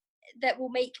enough that will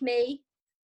make me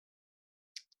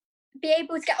be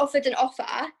able to get offered an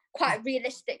offer quite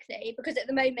realistically, because at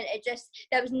the moment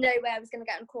there was no way I was going to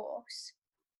get on course.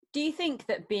 Do you think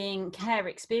that being care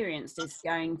experienced is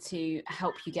going to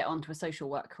help you get onto a social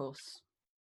work course?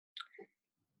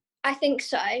 I think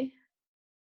so.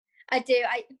 I do.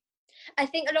 I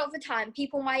think a lot of the time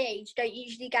people my age don't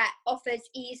usually get offers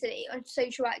easily on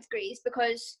social work degrees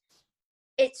because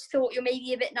it's thought you're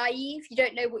maybe a bit naive. You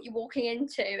don't know what you're walking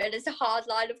into, and it's a hard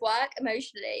line of work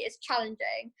emotionally. It's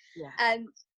challenging. Yeah.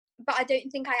 But I don't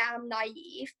think I am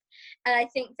naive. And I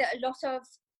think that a lot of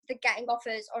the getting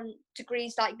offers on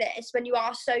degrees like this, when you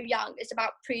are so young, it's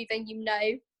about proving you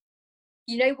know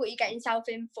what you're getting yourself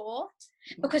in for.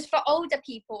 Because for older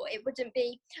people, it wouldn't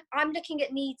be, I'm looking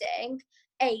at needing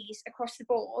A's across the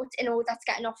board in order to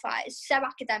get an offer. It's so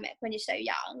academic when you're so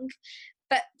young.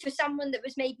 But for someone that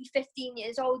was maybe 15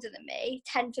 years older than me,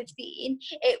 10, 15,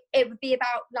 it would be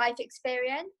about life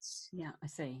experience. Yeah, I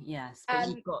see. Yes. But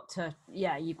you've got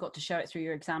to show it through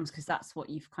your exams because that's what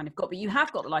you've kind of got. But you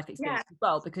have got the life experience as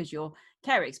well because you're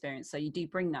care experience. So you do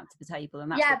bring that to the table.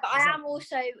 And that's but I am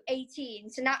also 18.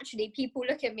 So naturally people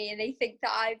look at me and they think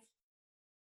that I've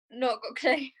not got a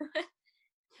clue.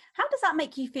 How does that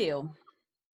make you feel?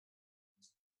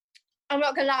 I'm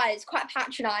not gonna lie, it's quite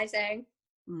patronising.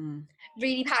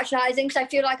 Really patronising, because I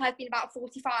feel like I've been about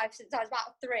 45 since I was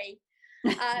about 3.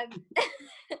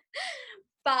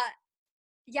 But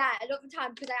yeah, a lot of the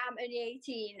time, because I am only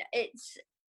 18, it's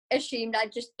assumed I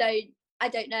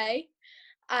don't know.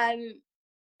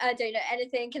 I don't know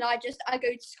anything, and I go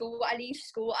to school, I leave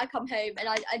school, I come home, and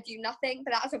I do nothing.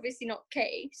 But that's obviously not the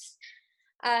case.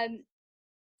 I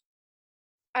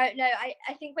don't know.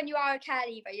 I think when you are a care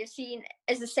leaver, you're seen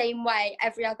as the same way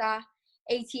every other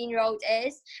 18-year-old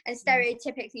is, and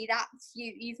stereotypically that's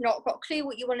you've not got a clue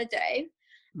what you want to do,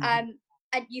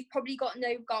 and you've probably got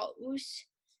no goals.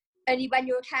 Only when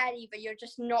you're a care leaver, you're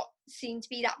just not seen to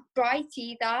be that bright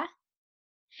either.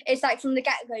 It's like from the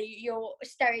get-go, you're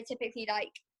stereotypically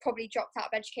like probably dropped out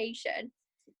of education.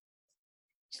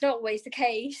 It's not always the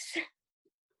case.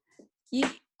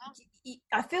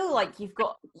 I feel like you've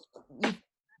got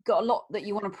a lot that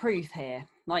you want to prove here.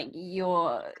 Like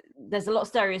there's a lot of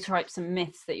stereotypes and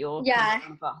myths that you're trying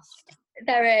to bust.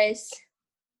 There is.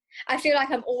 I feel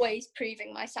like I'm always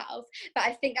proving myself, but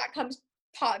I think that comes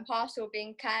part and parcel of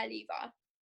being a care leaver.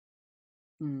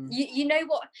 You know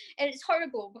what, and it's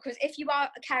horrible because if you are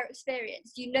a care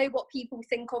experienced, you know what people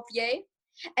think of you,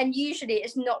 and usually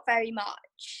it's not very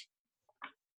much.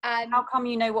 How come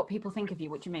you know what people think of you?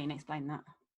 What do you mean? Explain that.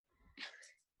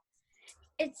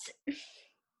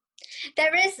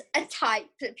 There is a type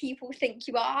that people think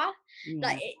you are.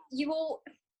 Like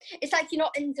it's like you're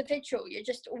not individual, you're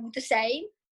just all the same.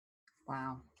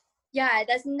 Wow. Yeah,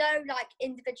 there's no like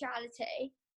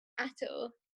individuality at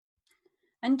all.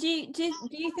 And do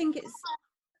you think it's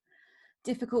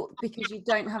difficult because you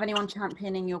don't have anyone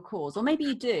championing your cause? Or maybe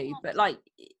you do, but like,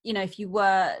 you know, if you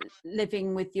were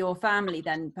living with your family,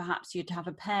 then perhaps you'd have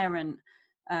a parent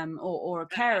or a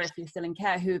carer, if you're still in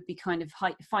care, who would be kind of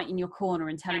fighting your corner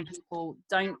and telling people,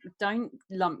 don't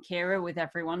lump Kira with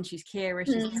everyone. She's Kira,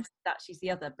 she's that, she's the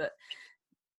other. But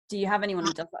do you have anyone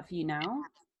who does that for you now?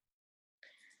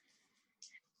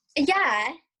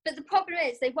 Yeah, but the problem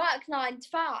is they work 9 to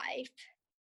 5.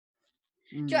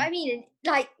 Do you know what I mean?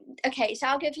 Like, okay, so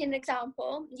I'll give you an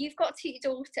example. You've got 2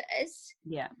 daughters.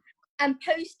 Yeah. And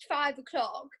post 5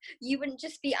 o'clock, you wouldn't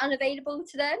just be unavailable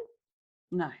to them.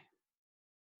 No.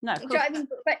 No, of course. Do you know what I mean?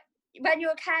 But when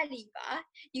you're a care leaver,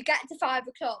 you get to 5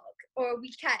 o'clock or a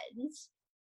weekend,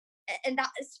 and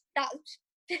that's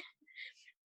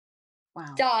wow.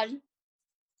 Done.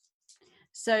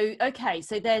 So, okay,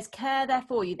 so there's care there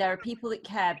for you. There are people that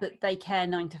care, but they care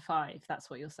 9 to 5. That's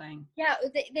what you're saying. Yeah,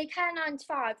 they care 9 to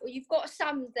 5, or you've got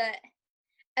some that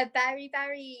are very,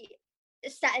 very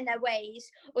set in their ways,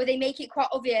 or they make it quite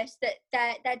obvious that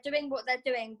they're doing what they're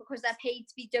doing because they're paid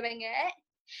to be doing it.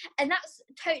 And that's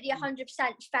totally 100%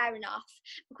 fair enough,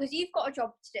 because you've got a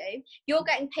job to do, you're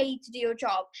getting paid to do your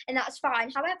job, and that's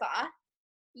fine. However,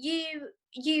 you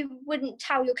wouldn't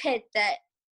tell your kid that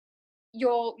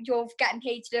you're getting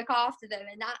paid to look after them,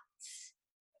 and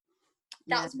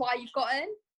that's why you've got them.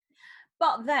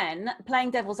 But then,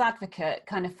 playing devil's advocate,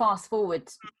 kind of fast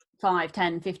forward 5,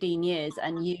 10, 15 years,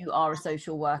 and you are a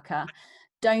social worker,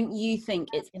 don't you think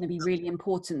it's going to be really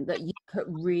important that you put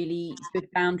really good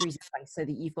boundaries in place so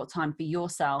that you've got time for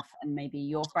yourself and maybe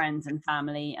your friends and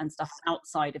family and stuff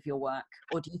outside of your work?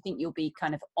 Or do you think you'll be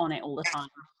kind of on it all the time?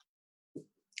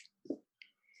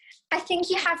 I think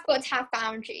you have got to have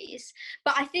boundaries,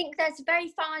 but I think there's a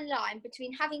very fine line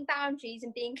between having boundaries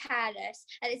and being careless,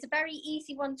 and it's a very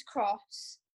easy one to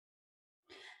cross.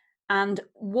 And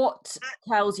what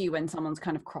tells you when someone's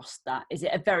kind of crossed that? Is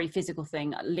it a very physical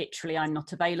thing, literally I'm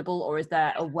not available, or is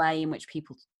there a way in which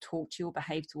people talk to you or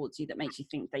behave towards you that makes you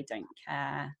think they don't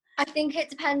care? I think it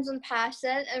depends on the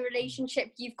person and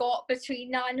relationship you've got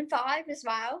between 9 and 5 as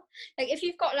well. Like if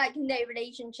you've got like no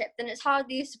relationship, then it's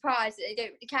hardly a surprise that they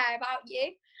don't really care about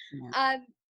you. Yeah.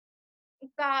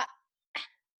 But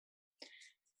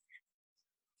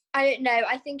I don't know.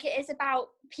 I think it is about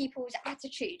people's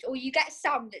attitude, or you get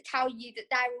some that tell you that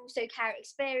they're also care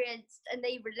experienced and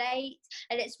they relate,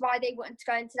 and it's why they want to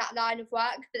go into that line of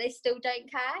work, but they still don't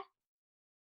care.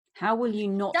 How will you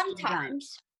not do that?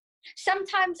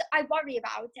 Sometimes I worry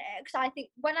about it because I think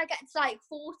when I get to like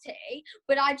 40,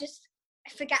 would I just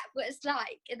forget what it's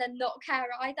like and then not care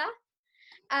either?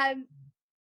 I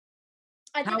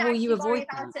How did will you actually worry avoid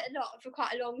about that? it a lot for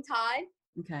quite a long time.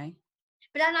 Okay.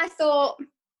 But then I thought,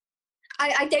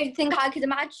 I don't think I could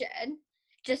imagine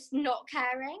just not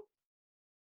caring.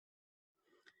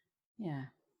 Yeah.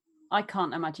 I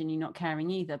can't imagine you not caring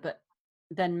either, but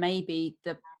then maybe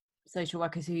the social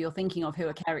workers who you're thinking of who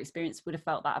are care experienced would have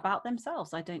felt that about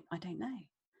themselves. I don't know.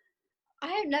 I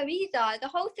don't know either. The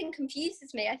whole thing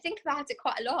confuses me. I think about it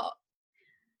quite a lot.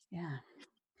 Yeah.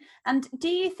 And do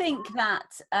you think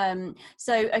that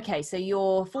so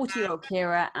you're 40-year-old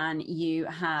Kira, and you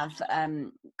have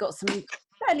got some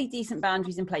fairly decent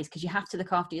boundaries in place because you have to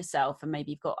look after yourself, and maybe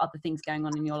you've got other things going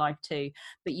on in your life too,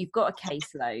 but you've got a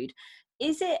caseload.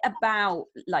 Is it about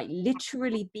like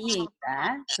literally being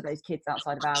there for those kids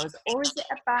outside of hours, or is it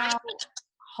about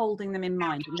holding them in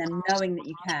mind and then knowing that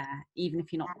you care even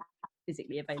if you're not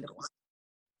physically available?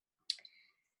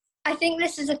 I think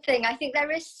this is a thing. I think there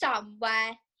is some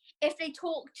where if they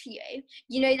talk to you,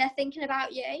 you know they're thinking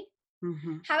about you.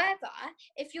 Mm-hmm. However,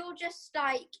 if you're just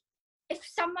like, if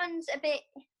someone's a bit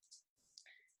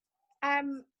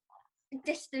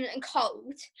distant and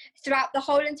cold throughout the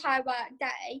whole entire work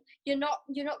day, you're not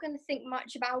going to think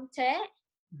much about it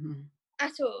Mm-hmm.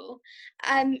 at all.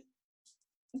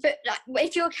 But like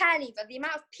if you're a care leaver, the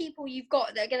amount of people you've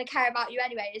got that are going to care about you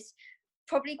anyway is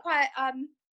probably quite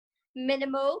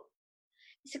minimal.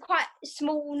 It's a quite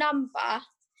small number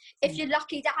if you're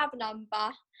lucky to have a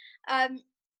number. I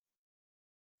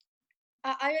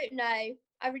don't know.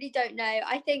 I really don't know.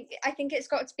 I think it's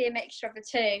got to be a mixture of the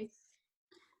two.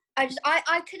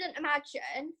 I couldn't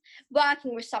imagine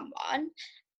working with someone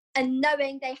and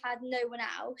knowing they had no one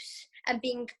else and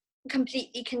being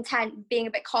completely content being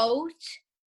a bit cold.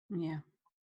 Yeah.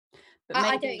 But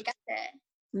I don't get it.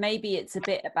 Maybe it's a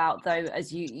bit about, though,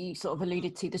 as you sort of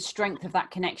alluded to, the strength of that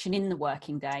connection in the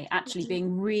working day, actually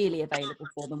being really available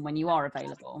for them when you are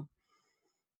available.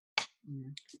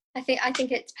 I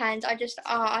think it depends. I don't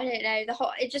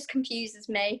know. It just confuses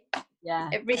me. Yeah,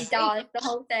 it really does, the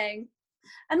whole thing.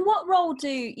 And what role do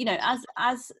you know,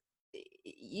 as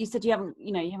you said, you haven't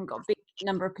got a big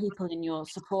number of people in your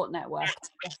support network? I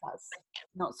guess that's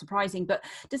not surprising, but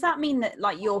does that mean that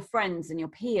like your friends and your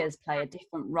peers play a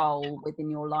different role within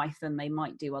your life than they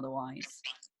might do otherwise?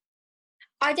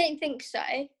 I don't think so.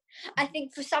 I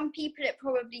think for some people it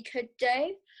probably could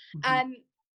do.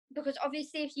 Because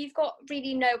obviously if you've got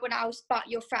really no one else but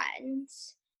your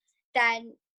friends,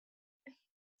 then,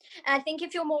 and I think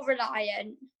if you're more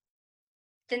reliant,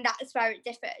 then that's where it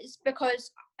differs.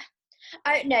 Because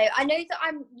I don't know, I know that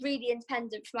I'm really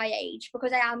independent for my age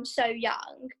because I am so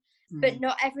young, but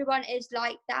not everyone is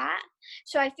like that.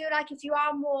 So I feel like if you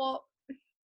are more,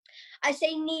 I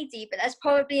say needy, but that's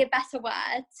probably a better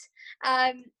word,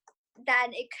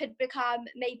 then it could become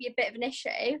maybe a bit of an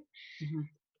issue.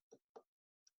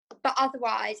 But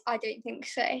otherwise, I don't think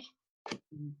so. I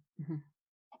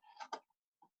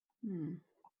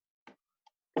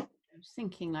was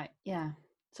thinking like, yeah.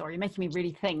 Sorry, you're making me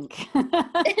really think.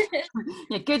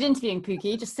 Yeah, good interviewing,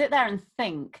 Pookie. Just sit there and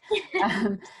think.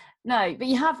 No, but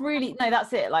you have really, no,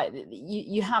 that's it. Like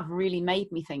you have really made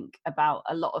me think about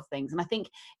a lot of things. And I think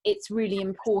it's really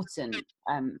important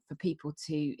for people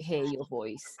to hear your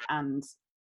voice and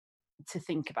to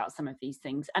think about some of these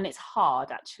things. And it's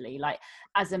hard, actually. Like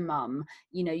as a mum,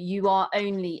 you know, you are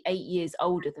only 8 years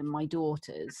older than my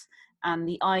daughters. And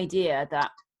the idea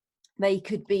that they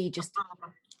could be just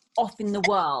off in the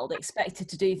world, expected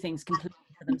to do things completely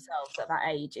for themselves at that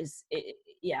age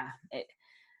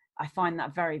I find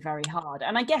that very, very hard.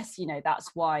 And I guess, you know,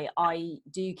 that's why I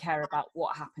do care about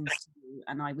what happens to you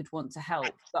and I would want to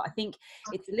help. But I think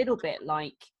it's a little bit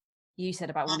like you said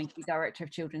about wanting to be director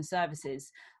of children's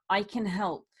services. I can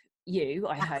help you,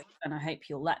 I hope, and I hope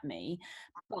you'll let me,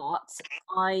 but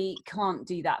I can't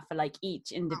do that for like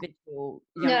each individual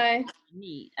young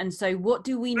need. And so what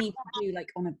do we need to do like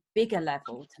on a bigger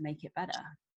level to make it better?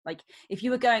 Like if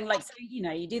you were going like, so, you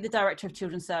know, you do the director of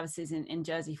children's services in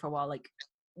Jersey for a while, like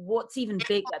what's even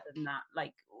bigger than that?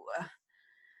 Like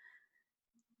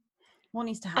what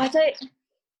needs to happen?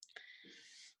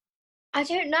 I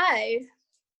don't know.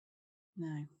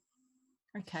 No.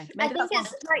 Okay.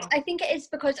 I think it is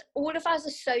because all of us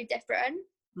are so different.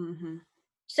 Mm-hmm.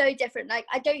 So different. Like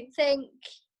I don't think,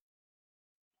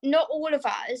 not all of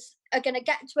us are going to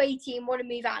get to 18, want to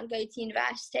move out and go to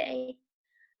university,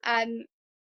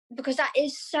 because that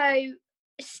is so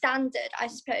standard, I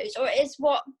suppose, or it is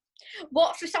what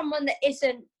for someone that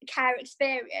isn't care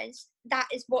experienced, that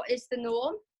is what is the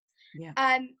norm. Yeah.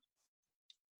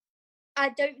 I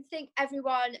don't think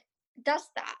everyone does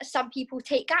that. Some people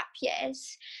take gap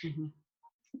years. Mm-hmm.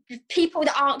 People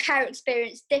that aren't care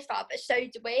experienced differ, but so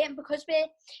do we. And because we're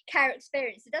care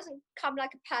experienced, it doesn't come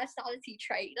like a personality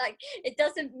trait. Like it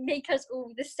doesn't make us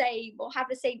all the same or have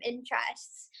the same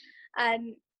interests,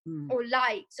 or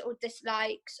likes or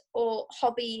dislikes or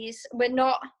hobbies.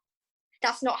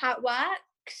 That's not how it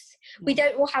works. We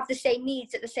don't all have the same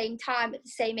needs at the same time, at the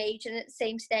same age, and at the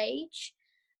same stage.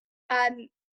 And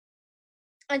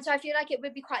so I feel like it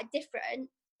would be quite different,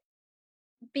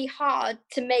 be hard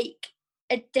to make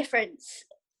a difference,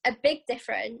 a big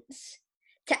difference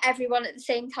to everyone at the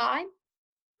same time.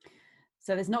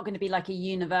 So there's not going to be like a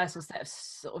universal set of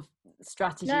sort of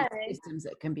strategies, systems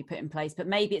that can be put in place, but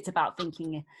maybe it's about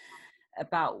thinking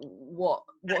about what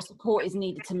support is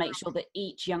needed to make sure that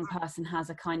each young person has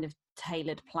a kind of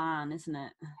tailored plan, isn't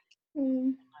it?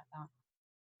 Like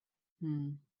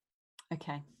that.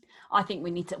 Okay. I think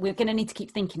we're going to need to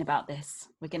keep thinking about this.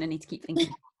 We're going to need to keep thinking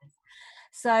about this.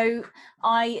 So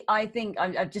I think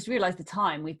I've just realized the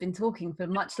time. We've been talking for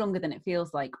much longer than it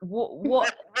feels like.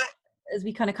 What as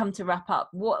we kind of come to wrap up,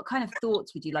 what kind of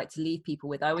thoughts would you like to leave people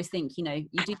with? I always think, you know,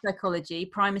 you do psychology,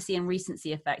 primacy and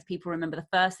recency effect. People remember the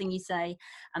first thing you say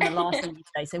and the last thing you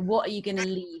say. So what are you going to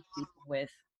leave people with?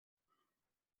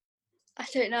 I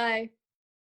don't know.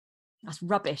 That's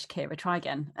rubbish, Kira. Try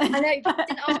again. I know, you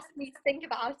didn't ask me to think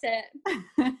about it.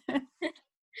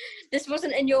 This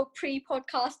wasn't in your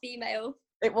pre-podcast email.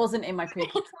 It wasn't in my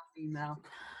pre-podcast email.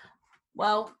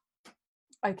 Well,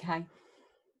 okay.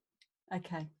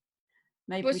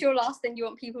 Maybe. What's your last thing you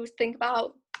want people to think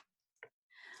about?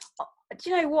 Do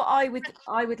you know what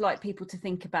I would like people to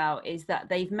think about is that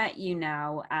they've met you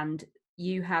now, and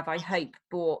you have, I hope,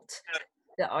 brought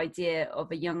the idea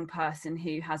of a young person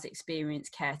who has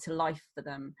experienced care to life for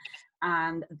them,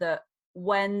 and that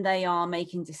when they are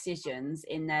making decisions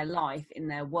in their life, in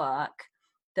their work,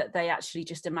 that they actually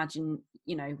just imagine,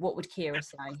 you know, what would Kira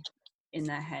say in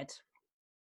their head?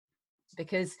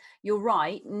 Because you're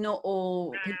right, not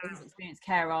all people who experience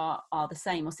care are the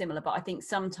same or similar, but I think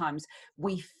sometimes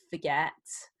we forget,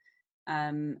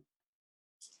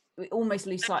 we almost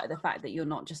lose sight of the fact that you're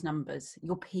not just numbers,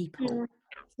 you're people.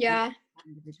 Yeah.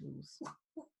 Individuals.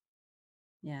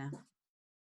 Yeah.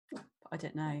 I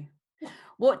don't know.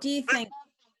 What do you think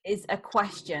is a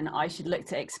question I should look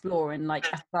to explore in like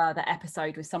a further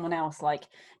episode with someone else? Like,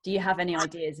 do you have any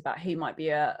ideas about who might be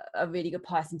a really good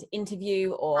person to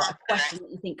interview, or a question that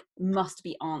you think must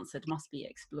be answered, must be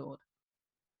explored?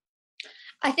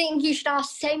 I think you should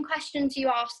ask the same questions you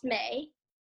asked me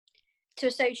to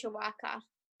a social worker.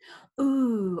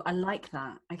 Ooh, I like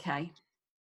that. Okay.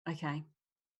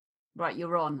 Right,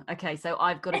 you're on. Okay, so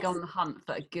I've got to go on the hunt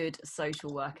for a good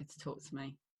social worker to talk to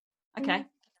me. Okay.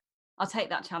 I'll take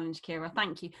that challenge, Kira.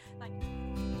 Thank you.